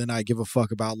directors more than I give a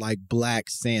fuck about like Black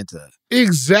Santa.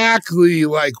 Exactly.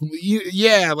 Like,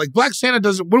 like Black Santa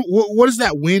doesn't. What does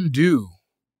that win do?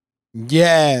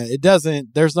 Yeah, it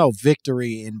doesn't. There's no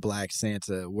victory in Black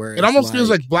Santa. Where it almost feels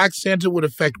like Black Santa would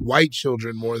affect white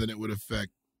children more than it would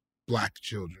affect black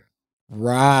children.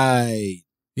 Right.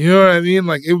 You know what I mean?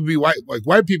 Like, it would be white. Like,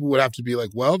 white people would have to be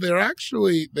like, well, they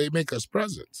make us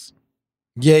presents.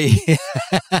 Yeah.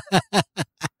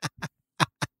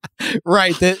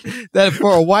 Right. That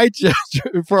for a white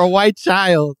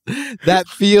child, that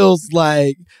feels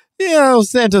like,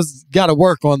 Santa's got to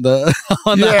work on the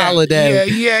holiday.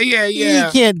 Yeah. He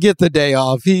can't get the day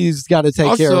off. He's got to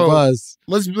take care of us.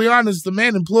 Let's be honest. The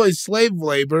man employs slave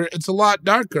labor. It's a lot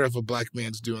darker if a black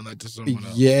man's doing that to someone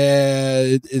else. Yeah,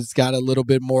 it's got a little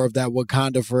bit more of that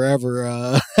Wakanda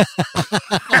Forever.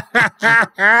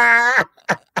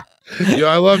 Yo,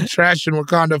 I love trashing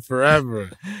Wakanda Forever.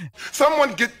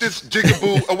 Someone get this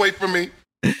jigaboo away from me.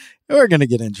 We're going to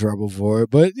get in trouble for it,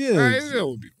 but yeah. It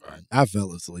will be fine. I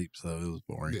fell asleep, so it was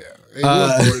boring. Yeah, it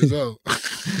was boring as hell.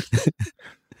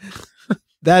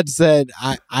 That said,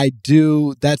 I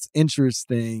do, that's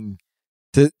interesting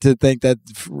to think that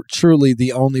truly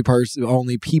the only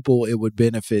people it would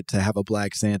benefit to have a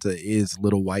Black Santa is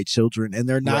little white children, and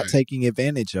they're not taking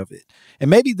advantage of it. And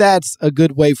maybe that's a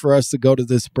good way for us to go to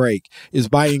this break, is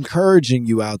by encouraging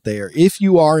you out there. If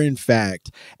you are in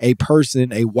fact a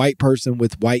white person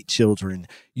with white children,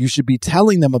 you should be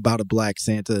telling them about a Black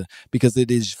Santa, because it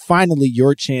is finally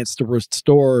your chance to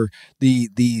restore the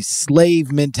slave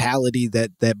mentality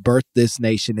that birthed this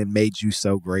nation and made you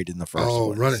so great in the first place.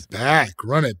 Oh, run it back.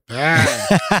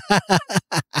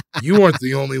 You weren't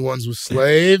the only ones with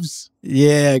slaves.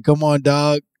 Yeah, come on,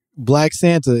 dog. Black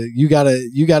Santa, you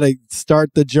gotta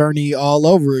start the journey all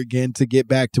over again to get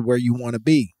back to where you want to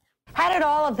be. How did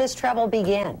all of this trouble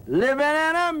begin? Living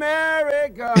in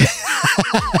America.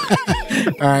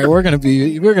 All right, we're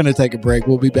gonna take a break.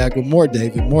 We'll be back with more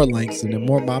David, more Langston, and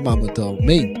more My Mama Told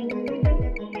Me.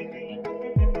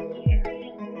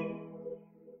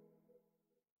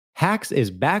 Hacks is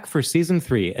back for season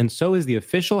 3, and so is the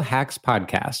official Hacks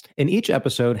podcast. In each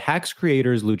episode, Hacks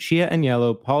creators Lucia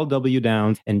Aniello, Paul W.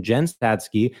 Downs, and Jen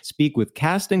Statsky speak with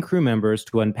cast and crew members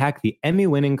to unpack the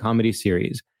Emmy-winning comedy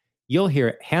series. You'll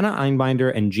hear Hannah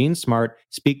Einbinder and Jean Smart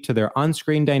speak to their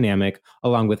on-screen dynamic,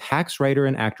 along with Hacks writer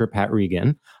and actor Pat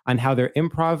Regan, on how their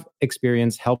improv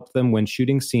experience helped them when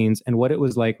shooting scenes and what it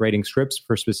was like writing scripts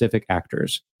for specific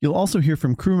actors. You'll also hear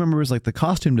from crew members like the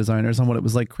costume designers on what it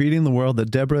was like creating the world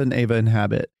that Deborah and Ava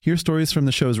inhabit. Hear stories from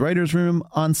the show's writer's room,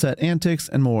 on-set antics,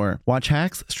 and more. Watch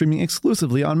Hacks streaming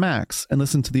exclusively on Max, and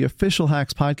listen to the official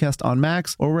Hacks podcast on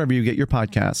Max or wherever you get your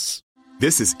podcasts.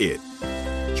 This is it.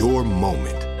 Your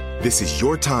moment. This is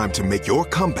your time to make your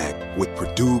comeback with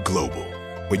Purdue Global.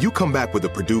 When you come back with a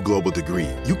Purdue Global degree,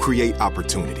 you create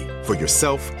opportunity for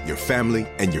yourself, your family,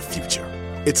 and your future.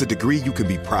 It's a degree you can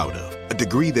be proud of, a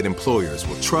degree that employers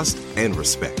will trust and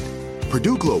respect.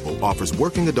 Purdue Global offers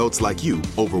working adults like you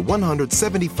over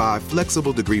 175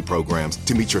 flexible degree programs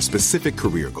to meet your specific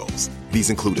career goals.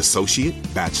 These include associate,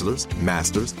 bachelor's,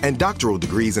 master's, and doctoral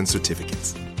degrees and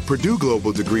certificates. Purdue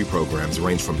Global degree programs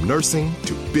range from nursing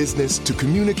to business to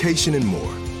communication and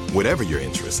more. Whatever your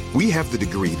interest, we have the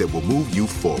degree that will move you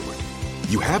forward.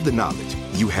 You have the knowledge,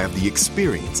 you have the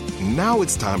experience. Now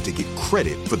it's time to get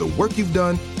credit for the work you've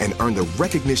done and earn the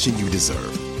recognition you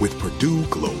deserve with Purdue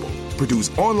Global, Purdue's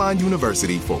online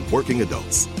university for working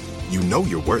adults. You know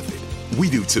you're worth it. We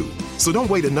do too. So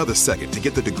don't wait another second to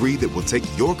get the degree that will take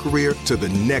your career to the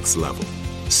next level.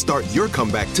 Start your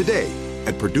comeback today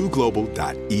at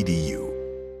purdueglobal.edu.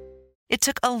 It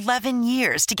took 11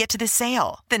 years to get to this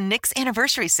sale. The Knix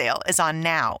Anniversary Sale is on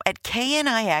now at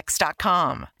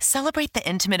knix.com. Celebrate the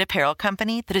intimate apparel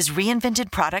company that has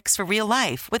reinvented products for real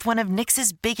life with one of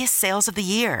Knix's biggest sales of the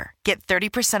year. Get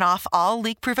 30% off all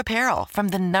leak-proof apparel from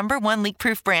the #1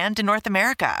 leak-proof brand in North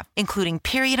America, including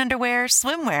period underwear,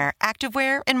 swimwear,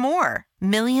 activewear, and more.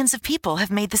 Millions of people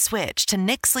have made the switch to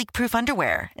Knix Sleek Proof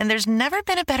underwear, and there's never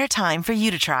been a better time for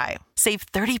you to try. Save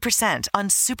 30% on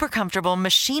super comfortable,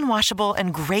 machine-washable,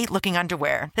 and great-looking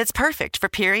underwear that's perfect for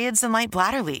periods and light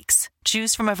bladder leaks.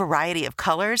 Choose from a variety of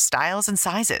colors, styles, and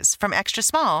sizes, from extra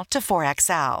small to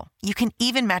 4XL. You can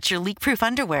even match your leak-proof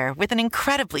underwear with an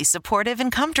incredibly supportive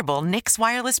and comfortable Knix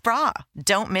wireless bra.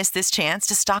 Don't miss this chance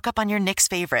to stock up on your Knix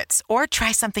favorites or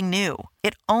try something new.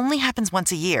 It only happens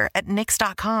once a year at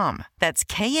Knix.com. That's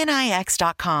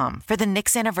KNIX.com for the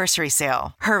Knix anniversary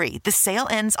sale. Hurry, the sale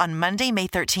ends on Monday, May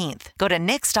 13th. Go to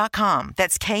Knix.com.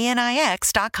 That's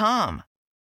KNIX.com.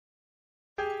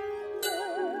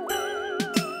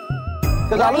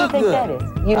 Because I look good. That is?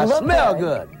 You I look smell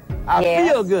good. I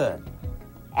feel good.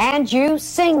 And you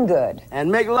sing good.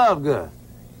 And make love good.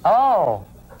 Oh.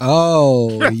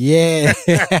 Oh, yeah.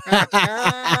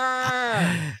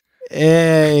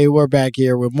 Hey, we're back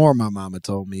here with more My Mama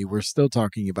Told Me. We're still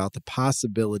talking about the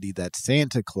possibility that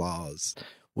Santa Claus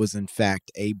was in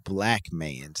fact a black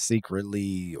man,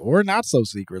 secretly or not so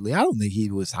secretly. I don't think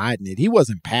he was hiding it. He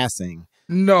wasn't passing.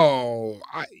 No,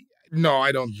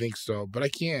 I don't think so, but I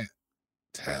can't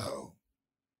tell.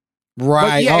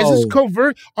 Right. But yeah, is this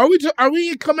covert? Are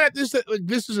we coming at this like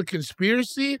this is a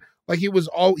conspiracy? Like he was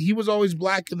always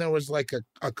black and there was like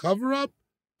a cover up?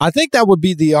 I think that would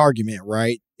be the argument,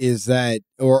 right? Is that,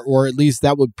 or at least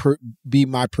that would be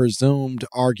my presumed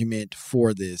argument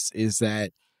for this, is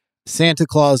that Santa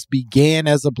Claus began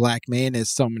as a black man,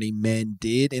 as so many men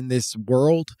did in this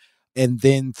world, and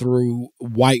then through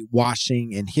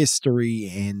whitewashing and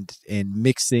history and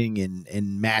mixing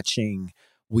and matching,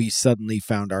 we suddenly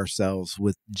found ourselves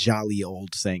with jolly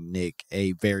old Saint Nick,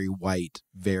 a very white,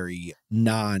 very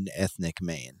non-ethnic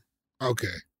man. Okay,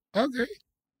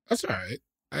 that's all right.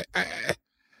 I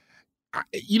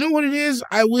you know what it is?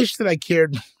 I wish that I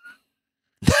cared.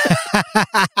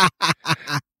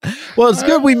 Well, it's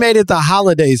good we made it the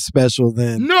holiday special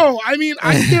then. No, I mean,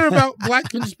 I care about black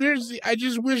conspiracy. I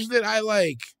just wish that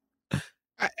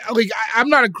I'm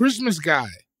not a Christmas guy.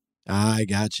 I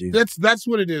got you. That's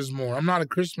what it is more. I'm not a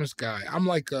Christmas guy. I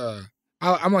like a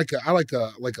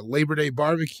Labor Day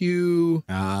barbecue.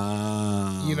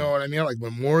 Ah. You know what I mean? I like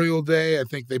Memorial Day. I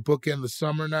think they bookend the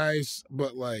summer nice,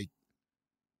 but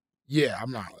yeah,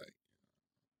 I'm not like.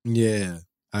 Yeah,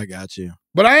 I got you.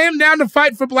 But I am down to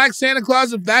fight for Black Santa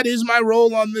Claus if that is my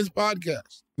role on this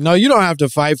podcast. No, you don't have to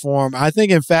fight for him. I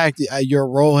think, in fact, your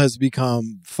role has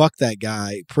become fuck that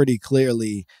guy pretty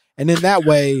clearly. And in that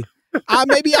way,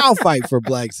 maybe I'll fight for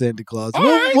Black Santa Claus.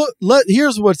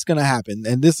 Here's what's going to happen.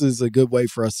 And this is a good way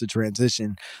for us to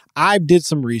transition. I did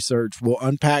some research. We'll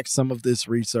unpack some of this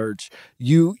research.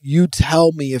 You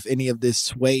tell me if any of this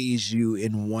sways you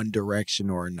in one direction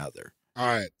or another. All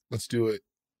right, let's do it.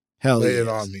 Lay it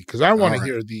on me, because I want to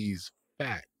hear these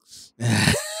facts.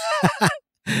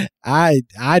 I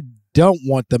don't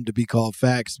want them to be called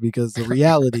facts, because the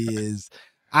reality is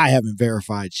I haven't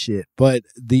verified shit. But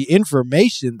the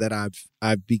information that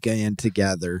I've began to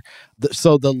gather,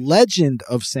 so the legend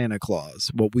of Santa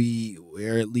Claus, what we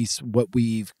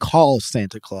call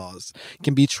Santa Claus,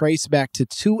 can be traced back to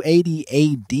 280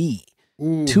 AD.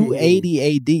 Ooh.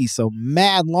 280 AD, so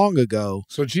mad long ago.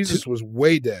 So Jesus was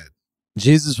way dead.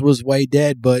 Jesus was way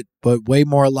dead, but way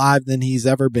more alive than he's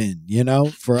ever been,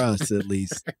 for us at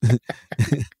least.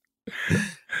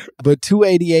 But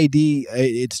 280 AD,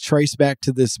 it's traced back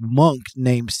to this monk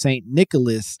named Saint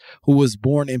Nicholas, who was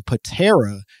born in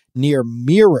Patara near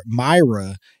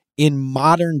Myra in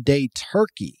modern-day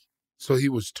Turkey. So he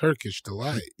was Turkish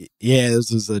delight. Yeah,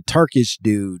 this was a Turkish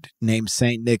dude named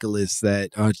Saint Nicholas,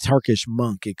 Turkish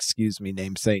monk,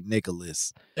 named Saint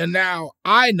Nicholas. And now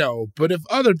I know, but if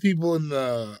other people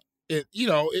for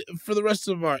the rest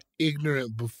of our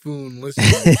ignorant buffoon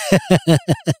listeners,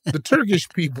 the Turkish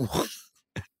people,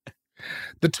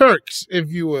 the Turks,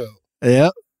 if you will.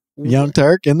 Yep, Young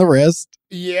Turk and the rest.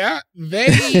 Yeah,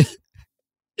 they,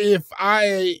 if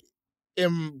I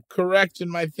am correct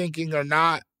in my thinking, are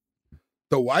not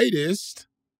the whitest.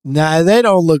 Nah, they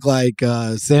don't look like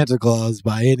Santa Claus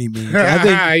by any means.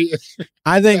 I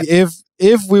think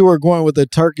if we were going with a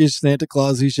Turkish Santa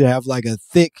Claus, he should have like a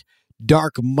thick,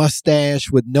 dark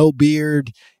mustache with no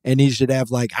beard, and he should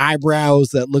have like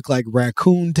eyebrows that look like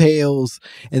raccoon tails.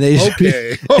 And they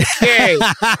okay.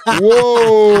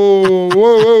 Whoa.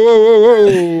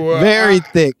 Very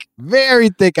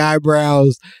thick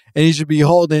eyebrows. And he should be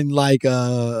holding like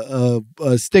a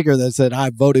sticker that said, "I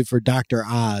voted for Dr.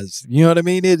 Oz." You know what I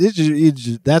mean?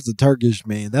 That's a Turkish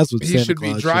man. That's what Santa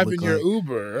Claus be driving should your like.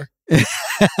 Uber.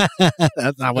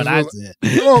 That's not what I said.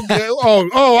 Okay.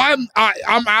 Oh, I'm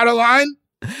out of line.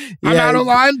 I'm out of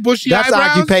line. Bushy that's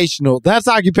eyebrows. occupational. That's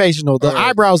occupational. The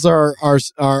eyebrows are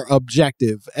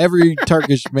objective. Every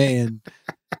Turkish man,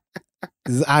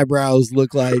 his eyebrows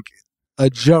look like a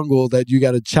jungle that you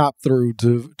got to chop through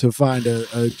to find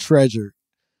a treasure.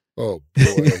 Oh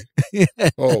boy.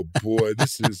 Oh boy.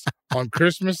 This is on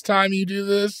Christmas time you do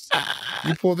this?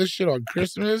 You pull this shit on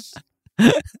Christmas?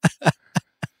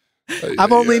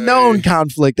 I've only known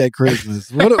conflict at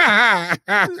Christmas. My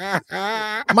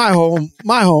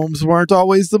homes weren't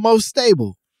always the most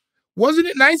stable. Wasn't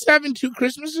it nice having 2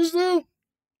 Christmases though?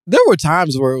 There were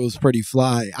times where it was pretty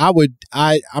fly.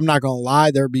 I'm not gonna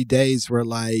lie, there'd be days where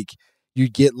like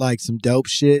you'd get like some dope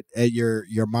shit at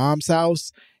your mom's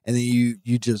house, and then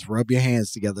you just rub your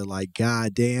hands together like,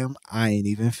 God damn, I ain't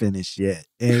even finished yet.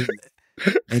 And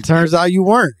it turns out you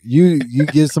weren't. You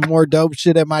get some more dope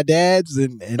shit at my dad's,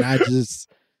 and I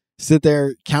just sit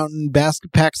there counting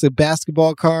packs of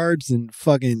basketball cards and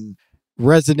fucking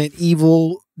Resident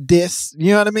Evil discs.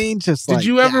 You know what I mean? Just were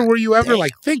you ever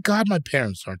like, thank God my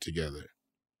parents aren't together?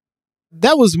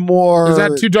 That was more. Is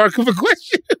that too dark of a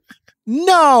question?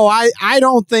 No, I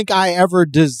don't think I ever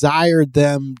desired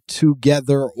them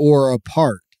together or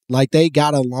apart. Like they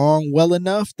got along well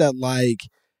enough that like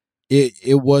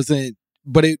it wasn't,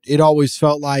 but it always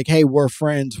felt like, hey, we're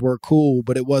friends, we're cool,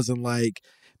 but it wasn't like,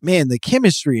 man, the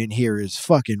chemistry in here is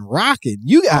fucking rocking.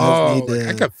 You guys need to.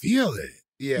 I can feel it.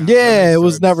 Yeah. Yeah, it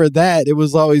was never that. It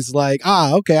was always like,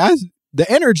 okay,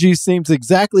 the energy seems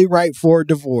exactly right for a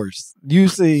divorce. You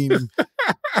seem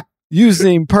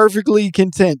perfectly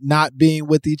content not being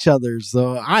with each other.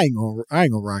 So I ain't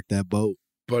gonna rock that boat.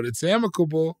 But it's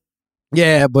amicable.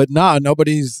 Yeah, but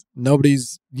nobody's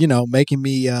making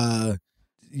me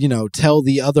tell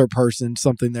the other person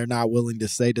something they're not willing to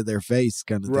say to their face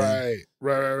kind of thing.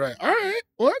 Right. All right.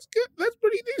 Well, that's good. That's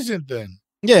pretty decent then.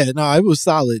 Yeah, no, it was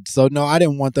solid. So no, I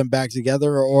didn't want them back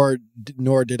together,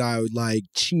 nor did I like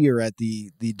cheer at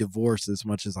the divorce as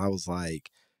much as I was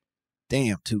like,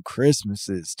 damn, 2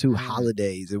 Christmases, 2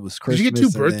 holidays. It was Christmas. Did you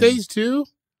get 2 birthdays too?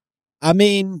 I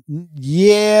mean,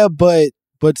 yeah, but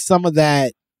some of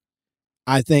that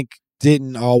I think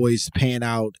didn't always pan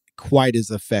out quite as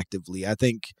effectively. I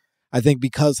think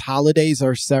because holidays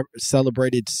are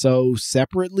celebrated so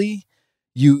separately,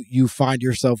 you find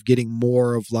yourself getting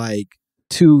more of like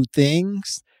 2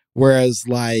 things, whereas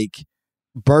like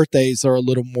birthdays are a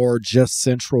little more just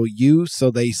central you,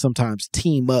 so they sometimes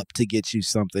team up to get you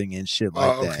something and shit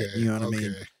like that. You know what I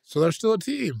mean? So they're still a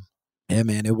team. Yeah,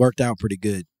 man, it worked out pretty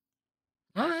good.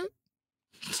 All right.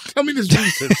 Tell me this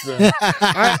research then.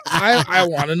 I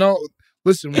want to know.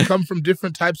 Listen, we come from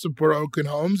different types of broken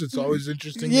homes. It's always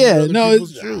interesting to hear other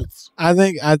people's truths. I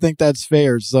think that's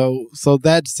fair. So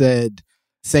that said,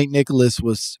 Saint Nicholas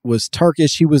was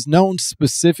Turkish. He was known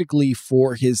specifically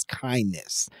for his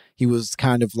kindness. He was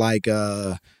kind of like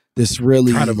this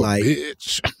really kind of like a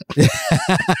bitch.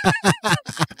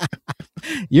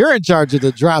 You're in charge of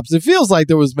the drops. It feels like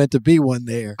there was meant to be one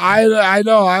there. I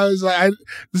know. I was like,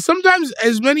 sometimes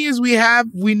as many as we have,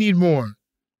 we need more.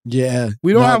 Yeah.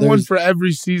 We don't have one for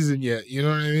every season yet. You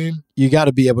know what I mean? You got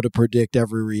to be able to predict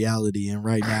every reality. And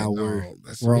right now we're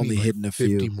only hitting a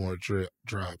few. 50 more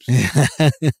drops.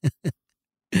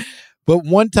 But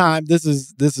one time, this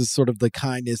is sort of the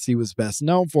kindness he was best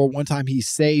known for. One time he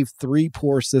saved 3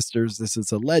 poor sisters. This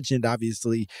is a legend,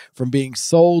 obviously, from being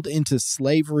sold into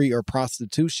slavery or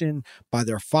prostitution by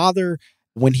their father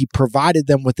when he provided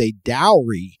them with a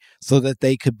dowry so that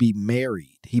they could be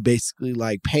married. He basically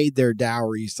like paid their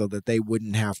dowry so that they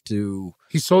wouldn't have to.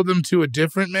 He sold them to a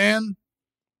different man?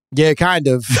 Yeah, kind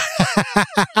of.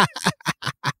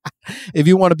 If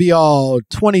you want to be all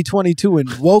 2022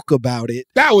 and woke about it.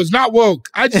 That was not woke.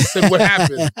 I just said what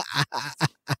happened.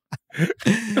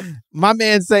 My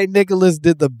man St. Nicholas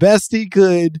did the best he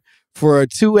could for a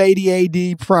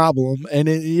 280 AD problem. And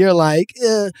you're like,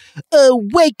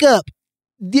 wake up.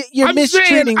 You're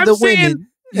mistreating the women.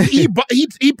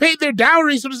 He paid their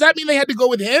dowry, so does that mean they had to go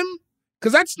with him?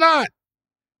 Because that's not.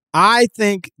 I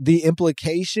think the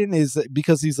implication is that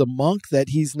because he's a monk that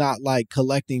he's not like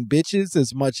collecting bitches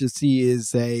as much as he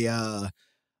is a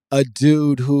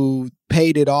dude who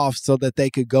paid it off so that they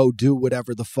could go do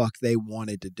whatever the fuck they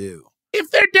wanted to do.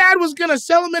 If their dad was going to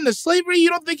sell him into slavery, you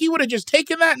don't think he would have just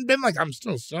taken that and been like, I'm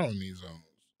still selling these hoes?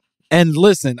 And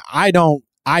listen, I don't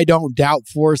doubt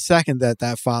for a second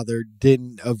that father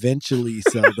didn't eventually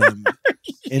sell them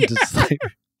into slavery.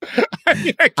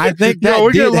 I think that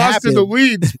we're did getting lost happen. in the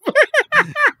weeds.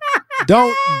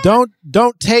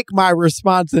 Don't take my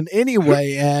response in any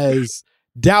way as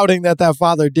doubting that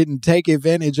father didn't take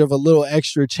advantage of a little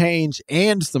extra change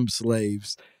and some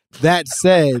slaves. That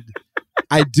said,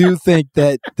 I do think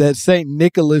that Saint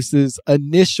Nicholas's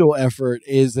initial effort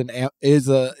is an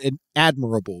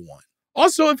admirable one.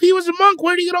 Also, if he was a monk,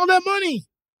 where did he get all that money?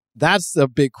 That's a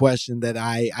big question that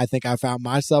I think I found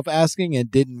myself asking and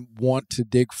didn't want to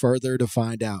dig further to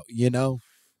find out, you know?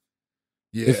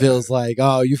 Yeah. It feels like,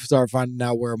 oh, you start finding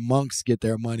out where monks get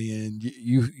their money and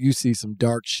you see some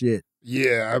dark shit.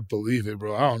 Yeah, I believe it,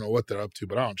 bro. I don't know what they're up to,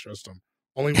 but I don't trust them.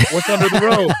 Only what's under the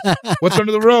robe? What's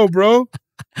under the robe, bro?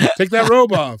 Take that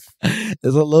robe off. It's a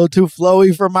little too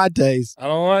flowy for my taste. I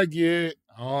don't like it.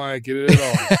 I don't like it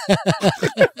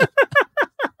at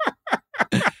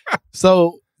all.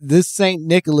 So this Saint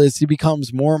Nicholas, he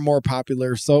becomes more and more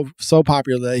popular, so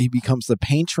popular that he becomes the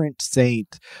patron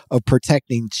saint of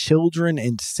protecting children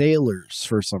and sailors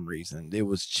for some reason. It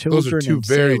was children. Those are two and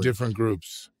very sailors. different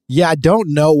groups. Yeah, I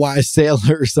don't know why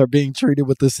sailors are being treated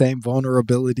with the same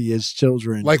vulnerability as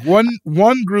children. Like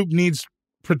one group needs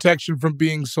protection from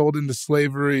being sold into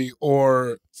slavery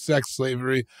or sex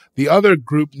slavery. The other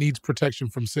group needs protection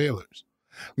from sailors.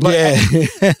 Like, yeah.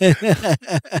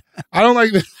 I don't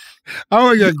like that. I don't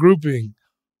like that grouping.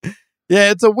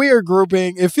 Yeah, it's a weird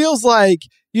grouping. It feels like,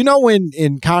 you know, when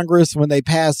in Congress, when they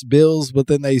pass bills, but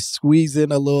then they squeeze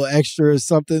in a little extra or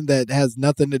something that has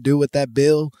nothing to do with that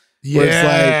bill. Where it's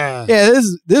like, yeah,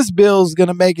 this bill's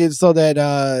gonna make it so that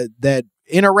that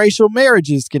interracial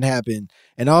marriages can happen,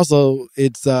 and also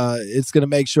it's gonna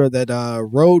make sure that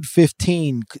Road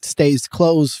 15 stays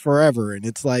closed forever. And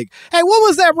it's like, hey, what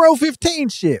was that Road 15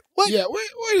 shit? What? Yeah,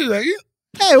 wait a second.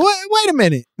 Hey, wait a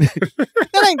minute.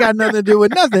 That ain't got nothing to do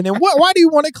with nothing. And why do you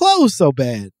want it closed so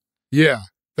bad? Yeah,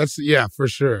 for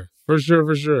sure.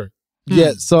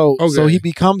 Yeah, so Okay. he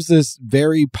becomes this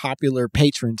very popular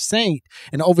patron saint,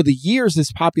 and over the years,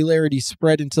 his popularity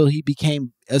spread until he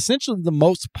became essentially the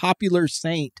most popular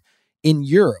saint in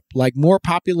Europe, like more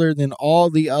popular than all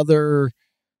the other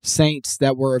saints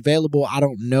that were available. I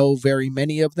don't know very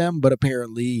many of them, but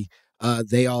apparently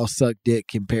they all suck dick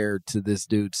compared to this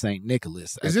dude, Saint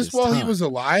Nicholas. Is this while he was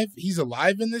alive? He's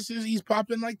alive in this? He's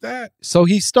popping like that? So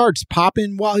he starts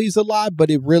popping while he's alive, but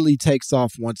it really takes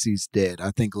off once he's dead. I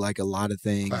think like a lot of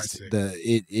things, Classic.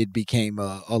 it became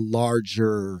a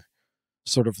larger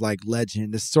sort of like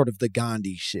legend. It's sort of the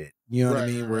Gandhi shit. You know what I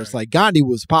mean? Where it's like Gandhi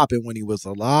was popping when he was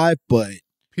alive, but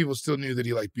People still knew that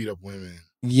he like beat up women.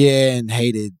 yeah, and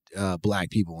hated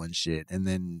black people and shit. And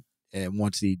then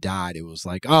once he died, it was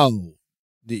like, oh,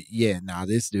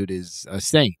 this dude is a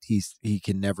saint. He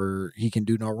can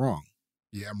do no wrong.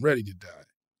 Yeah, I'm ready to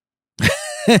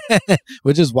die.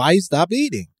 Which is why he stopped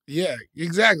eating. Yeah,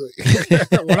 exactly.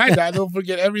 When I die, they'll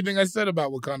forget everything I said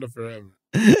about Wakanda forever.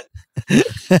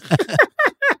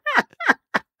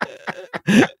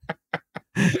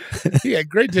 He had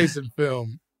great taste in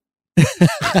film.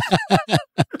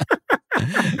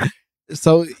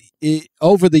 So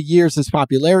over the years, his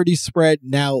popularity spread.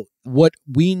 Now, what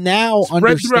we now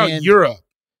understand throughout Europe.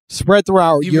 Spread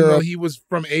throughout Even Europe. though he was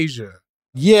from Asia.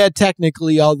 Yeah,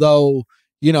 technically, although,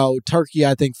 you know, Turkey,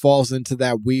 I think, falls into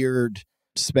that weird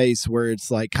space where it's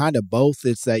like kind of both.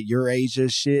 It's that Eurasia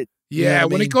shit. You know Yeah, what I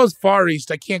when mean? it goes Far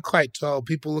East, I can't quite tell.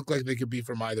 People look like they could be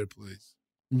from either place.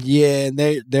 Yeah, and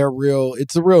they're real.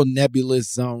 It's a real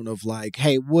nebulous zone of like,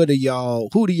 hey, who do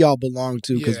y'all belong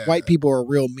to? Because Yeah. white people are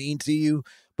real mean to you,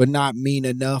 but not mean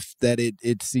enough that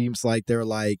it seems like they're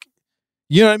like,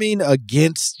 you know what I mean,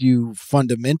 against you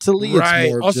fundamentally. Right.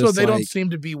 It's more Also, just they don't like, seem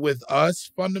to be with us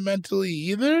fundamentally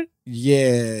either.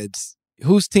 yeah, it's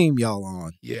whose team y'all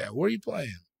on? Yeah, where are you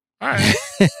playing? All right.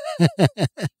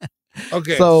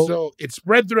 Okay, So- so it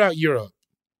spread throughout Europe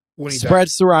when he died.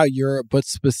 Spreads throughout Europe, but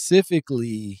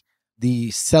specifically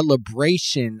the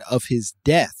celebration of his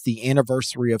death, the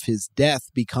anniversary of his death,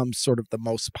 becomes sort of the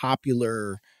most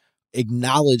popular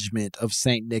acknowledgement of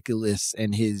Saint Nicholas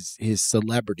and his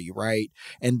celebrity, right?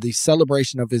 And the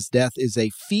celebration of his death is a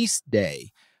feast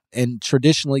day and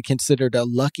traditionally considered a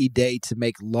lucky day to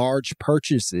make large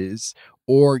purchases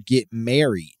or get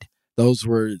married. Those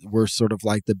were sort of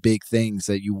like the big things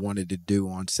that you wanted to do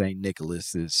on St.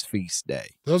 Nicholas's feast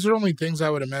day. Those are only things I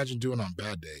would imagine doing on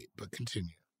bad day, but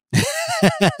continue.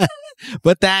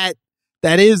 But that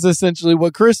is essentially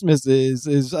what Christmas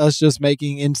is us just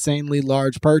making insanely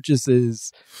large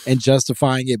purchases and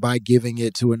justifying it by giving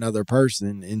it to another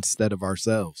person instead of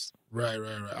ourselves. Right.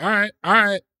 All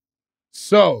right.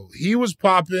 So he was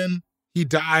popping. He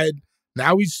died.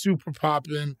 Now he's super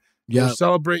popping. We're Yep.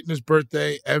 celebrating his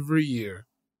birthday every year.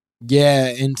 Yeah,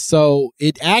 and so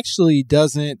it actually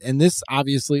doesn't, and this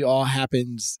obviously all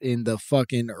happens in the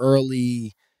fucking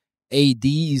early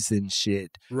ADs and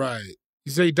shit. Right.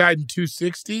 You say he died in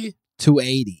 260?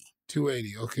 280.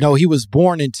 280, okay. No, he was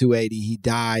born in 280. He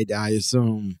died, I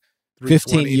assume,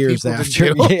 15 years people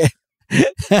after. didn't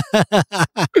Yeah.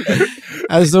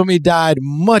 I assume he died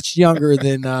much younger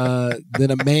than a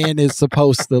man is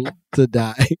supposed to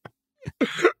die.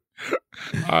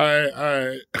 All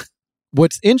right.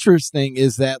 What's interesting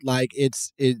is that like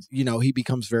it's he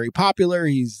becomes very popular.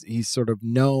 He's sort of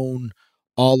known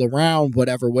all around,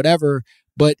 whatever.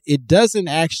 But it doesn't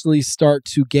actually start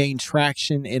to gain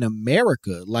traction in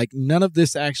America. Like none of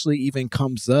this actually even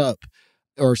comes up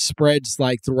or spreads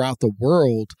like throughout the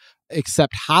world,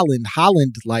 except Holland.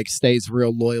 Holland like stays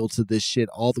real loyal to this shit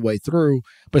all the way through.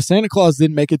 But Santa Claus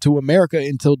didn't make it to America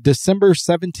until December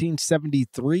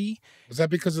 1773. Was that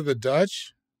because of the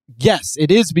Dutch? Yes, it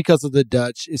is because of the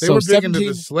Dutch. They were big into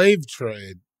the slave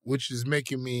trade, which is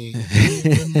making me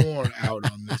even more out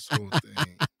on this whole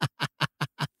thing.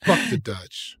 Fuck the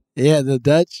Dutch. Yeah, the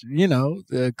Dutch,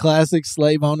 the classic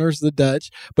slave owners, the Dutch.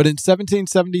 But in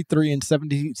 1773 and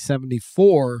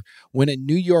 1774, when a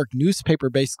New York newspaper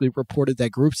basically reported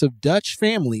that groups of Dutch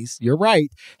families, you're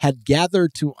right, had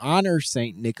gathered to honor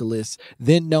St. Nicholas,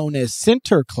 then known as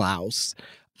Sinterklaas,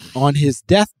 on his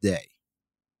death day.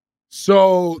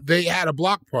 So they had a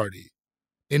block party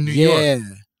in New York. Yeah.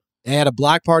 They had a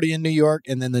block party in New York,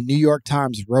 and then the New York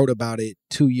Times wrote about it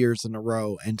 2 years in a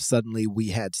row, and suddenly we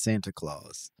had Santa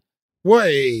Claus.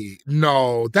 Wait,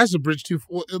 no, that's a bridge too.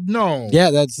 No, yeah,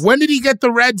 that's when did he get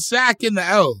the red sack in the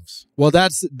elves? Well,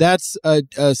 that's a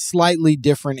slightly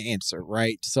different answer,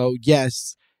 right? So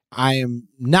yes, I am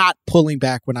not pulling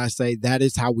back when I say that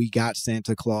is how we got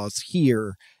Santa Claus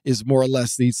here. Is more or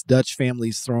less these Dutch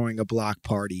families throwing a block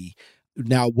party.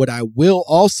 Now, what I will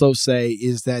also say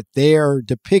is that their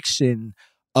depiction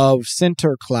of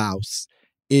Sinterklaas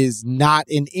is not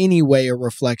in any way a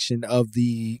reflection of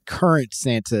the current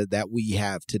Santa that we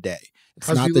have today. It's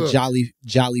How's not he the look?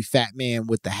 jolly fat man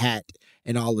with the hat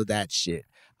and all of that shit.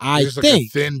 I He's just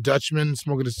think like a thin Dutchman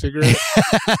smoking a cigarette.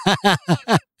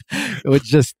 with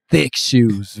just thick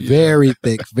shoes, very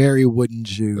thick, very wooden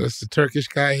shoes. That's the Turkish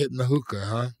guy hitting the hookah,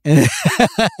 huh?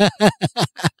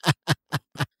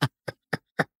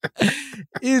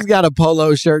 He's got a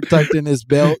polo shirt tucked in his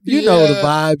belt. You know the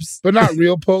vibes. But not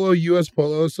real polo, U.S.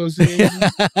 Polo Association.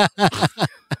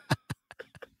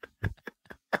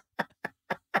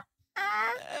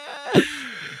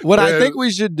 What I think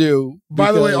we should do.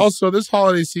 By the way, also this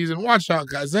holiday season, watch out,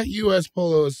 guys. That U.S.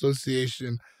 Polo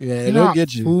Association, it'll not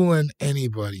get you. fooling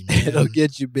anybody, man. It'll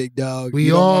get you, big dog.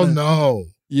 We all know.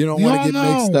 You don't want to get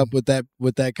mixed up with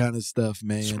that kind of stuff,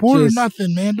 man. Sport or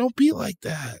nothing, man. Don't be like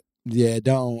that. Yeah,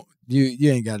 don't.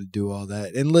 You ain't got to do all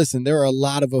that. And listen, there are a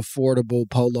lot of affordable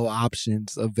polo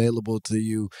options available to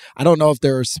you. I don't know if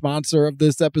they're a sponsor of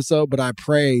this episode, but I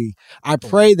pray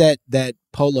that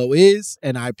polo is,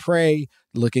 and I pray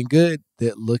looking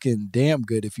damn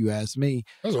good if you ask me.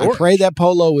 I pray that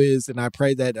polo is, and I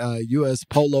pray that U.S.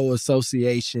 Polo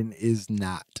Association is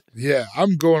not. Yeah,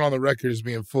 I'm going on the record as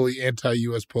being fully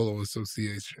anti-U.S. Polo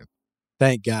Association.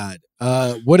 Thank God.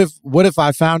 What if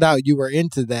I found out you were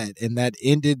into that and that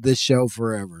ended the show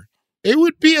forever? It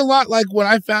would be a lot like when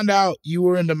I found out you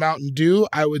were into Mountain Dew.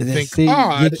 I would think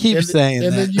odd. You keep saying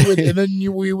that.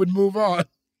 We would move on.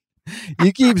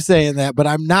 You keep saying that, but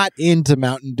I'm not into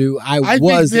Mountain Dew. I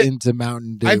was into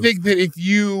Mountain Dew. I think that if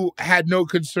you had no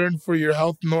concern for your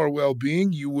health nor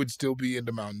well-being, you would still be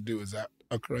into Mountain Dew. Is that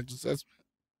a correct assessment?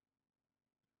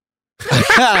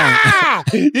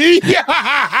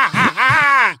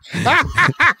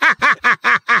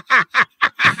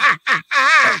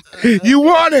 You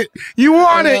want it. You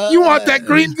want it. You want that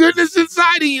green goodness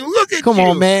inside of you. Look at Come you.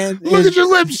 on, man. Look at your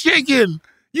lips shaking.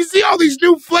 You see all these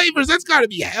new flavors. That's got to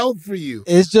be hell for you.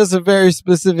 It's just a very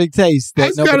specific taste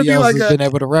that nobody else has been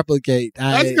able to replicate.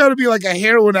 That's got to be like a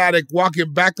heroin addict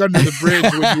walking back under the bridge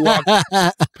when you walk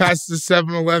past the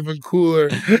 7-Eleven cooler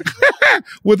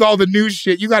with all the new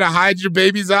shit. You got to hide your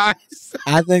baby's eyes.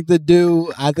 I think the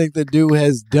Dew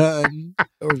has done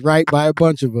right by a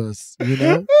bunch of us, you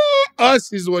know?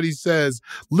 Us is what he says.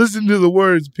 Listen to the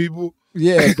words, people.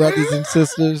 Yeah, brothers and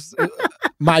sisters.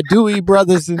 My Dewey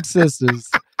brothers and sisters.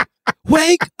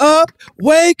 Wake up,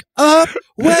 wake up,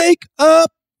 wake up.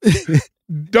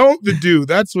 Don't the do.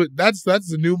 That's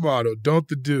the new motto. Don't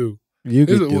the do. You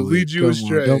can will lead you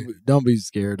astray. Don't be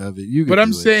scared of it. But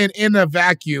I'm saying in a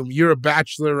vacuum, you're a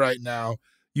bachelor right now.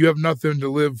 You have nothing to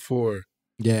live for.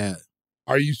 Yeah.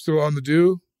 Are you still on the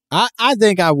do? I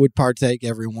think I would partake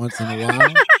every once in a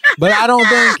while. But I don't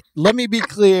think, let me be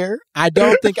clear, I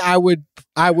don't think I would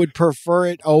prefer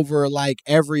it over like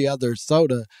every other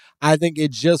soda. I think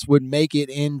it just would make it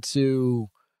into,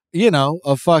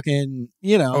 a fucking,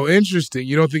 Oh, interesting.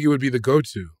 You don't think it would be the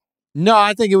go-to? No,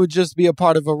 I think it would just be a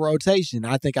part of a rotation.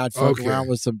 I think I'd fuck Okay. around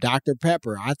with some Dr.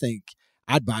 Pepper. I think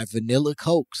I'd buy vanilla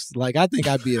Cokes. Like, I think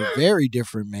I'd be a very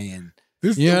different man.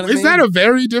 Is You know what I mean? that a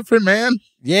very different man?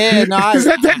 Yeah, no. Is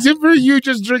that different? You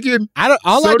just drinking? All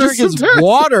I soda drink is sometimes?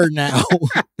 water now.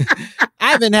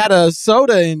 I haven't had a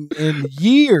soda in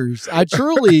years.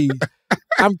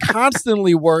 I'm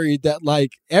constantly worried that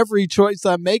like every choice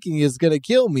I'm making is going to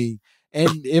kill me.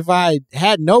 And if I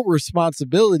had no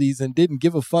responsibilities and didn't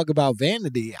give a fuck about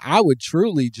vanity, I would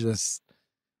truly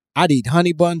I'd eat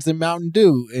honey buns and Mountain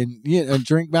Dew and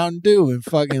drink Mountain Dew and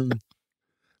fucking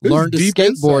This learn to is deep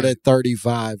skateboard insight. at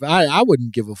 35. I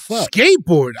wouldn't give a fuck.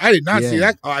 Skateboard? I did not see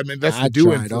Yeah. that. Oh, I mean, that's the I Dew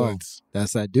tried all. influence.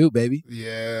 That's I do, baby.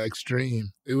 Yeah,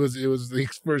 extreme. It was the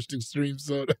first extreme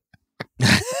soda.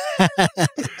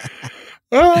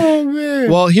 Oh man.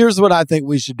 Well, here's what I think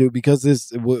we should do, because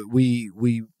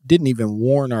we didn't even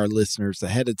warn our listeners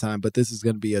ahead of time, but this is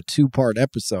going to be a 2-part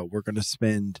episode. We're going to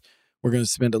spend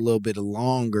a little bit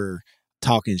longer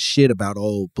talking shit about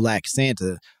old Black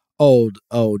Santa, old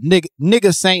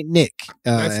nigga Saint Nick.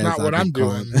 That's as not what I've I'm been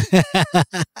calling doing.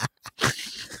 him.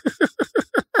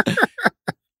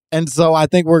 And so I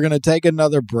think we're going to take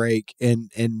another break, and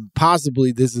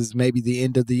possibly this is maybe the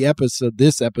end of the episode,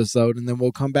 and then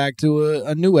we'll come back to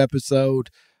a new episode,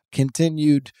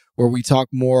 continued, where we talk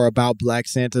more about Black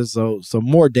Santa. So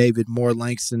more David, more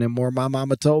Langston, and more My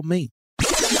Mama Told Me.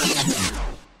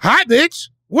 Hi, bitch.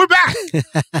 We're back.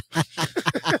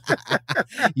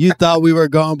 You thought we were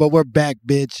gone, but we're back,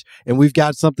 bitch. And we've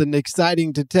got something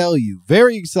exciting to tell you.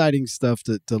 Very exciting stuff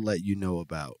to let you know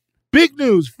about. Big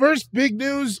news. First big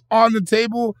news on the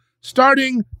table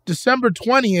starting December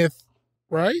 20th,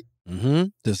 right? Mm-hmm.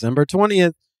 December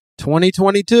 20th,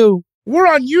 2022. We're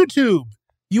on YouTube.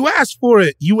 You asked for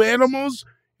it, you animals,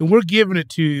 and we're giving it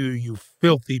to you, you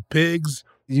filthy pigs.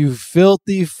 You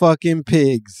filthy fucking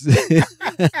pigs.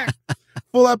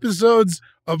 Full episodes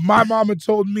of My Mama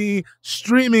Told Me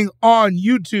streaming on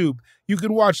YouTube. You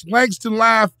can watch Langston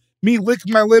laugh, me lick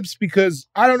my lips because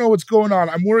I don't know what's going on.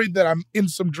 I'm worried that I'm in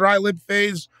some dry lip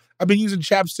phase. I've been using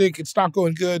chapstick. It's not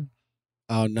going good.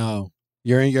 Oh no,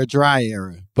 you're in your dry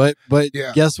era. But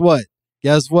Yeah. Guess what?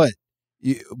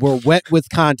 We're wet with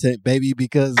content, baby,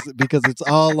 because it's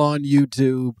all on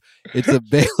YouTube. It's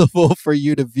available for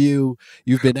you to view.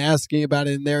 You've been asking about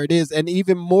it, and there it is. And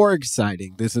even more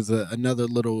exciting, this is another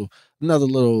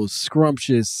little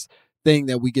scrumptious thing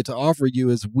that we get to offer you,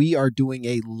 is we are doing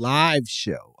a live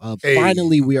show. Hey.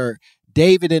 Finally,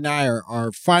 David and I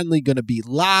are finally going to be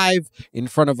live in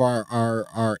front of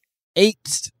our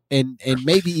 8 and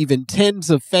maybe even 10s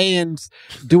of fans,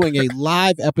 doing a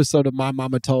live episode of My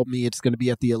Mama Told Me. It's going to be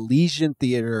at the Elysian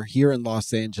Theater here in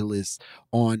Los Angeles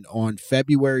on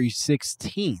February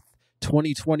 16th.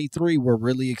 2023. We're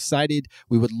really excited.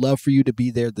 We would love for you to be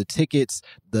there. The tickets,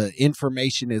 the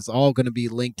information is all going to be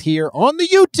linked here on the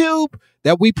YouTube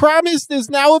that we promised is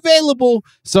now available.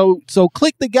 So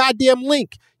click the goddamn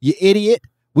link, you idiot.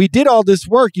 We did all this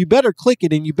work. You better click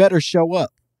it and you better show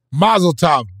up. Mazel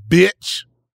tov, bitch.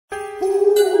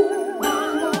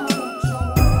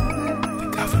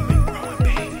 Government growing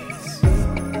babies,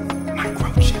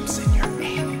 microchips in your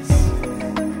anus.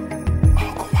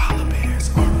 All koala bears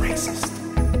are racist.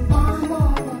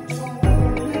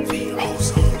 The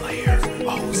ozone layer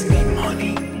owes me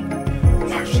money.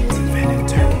 Martians invented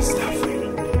turkey stuffing.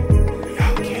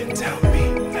 Y'all can't tell me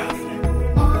nothing.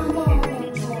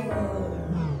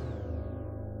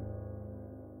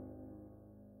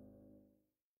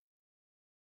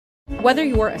 Whether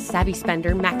you're a savvy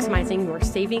spender maximizing your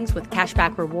savings with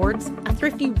cashback rewards, a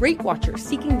thrifty rate watcher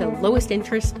seeking the lowest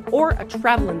interest, or a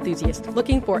travel enthusiast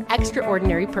looking for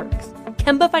extraordinary perks,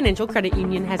 Kemba Financial Credit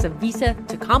Union has a visa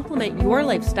to complement your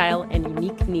lifestyle and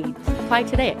unique needs. Apply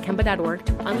today at Kemba.org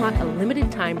to unlock a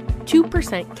limited-time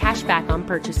 2% cash back on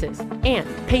purchases and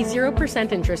pay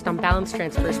 0% interest on balance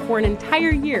transfers for an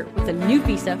entire year with a new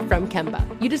visa from Kemba.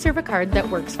 You deserve a card that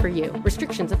works for you.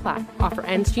 Restrictions apply. Offer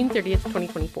ends June 30th,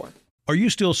 2024. Are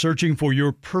you still searching for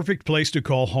your perfect place to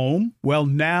call home? Well,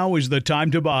 now is the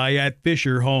time to buy at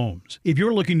Fisher Homes. If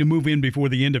you're looking to move in before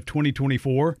the end of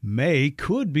 2024, May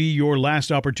could be your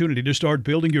last opportunity to start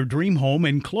building your dream home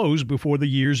and close before the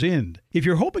year's end. If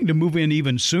you're hoping to move in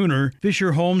even sooner,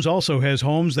 Fisher Homes also has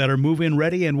homes that are move-in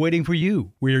ready and waiting for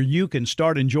you, where you can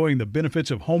start enjoying the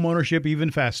benefits of homeownership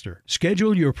even faster.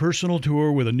 Schedule your personal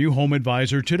tour with a new home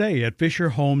advisor today at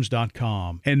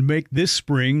FisherHomes.com and make this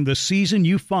spring the season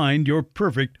you find your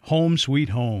perfect home sweet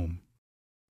home.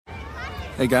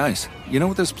 Hey guys, you know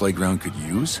what this playground could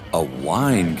use? A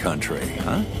wine country,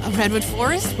 huh? A redwood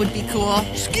forest would be cool.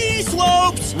 Ski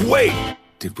slopes! Wait!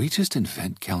 Did we just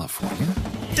invent California?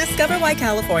 Discover why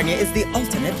California is the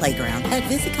ultimate playground at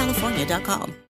visitcalifornia.com.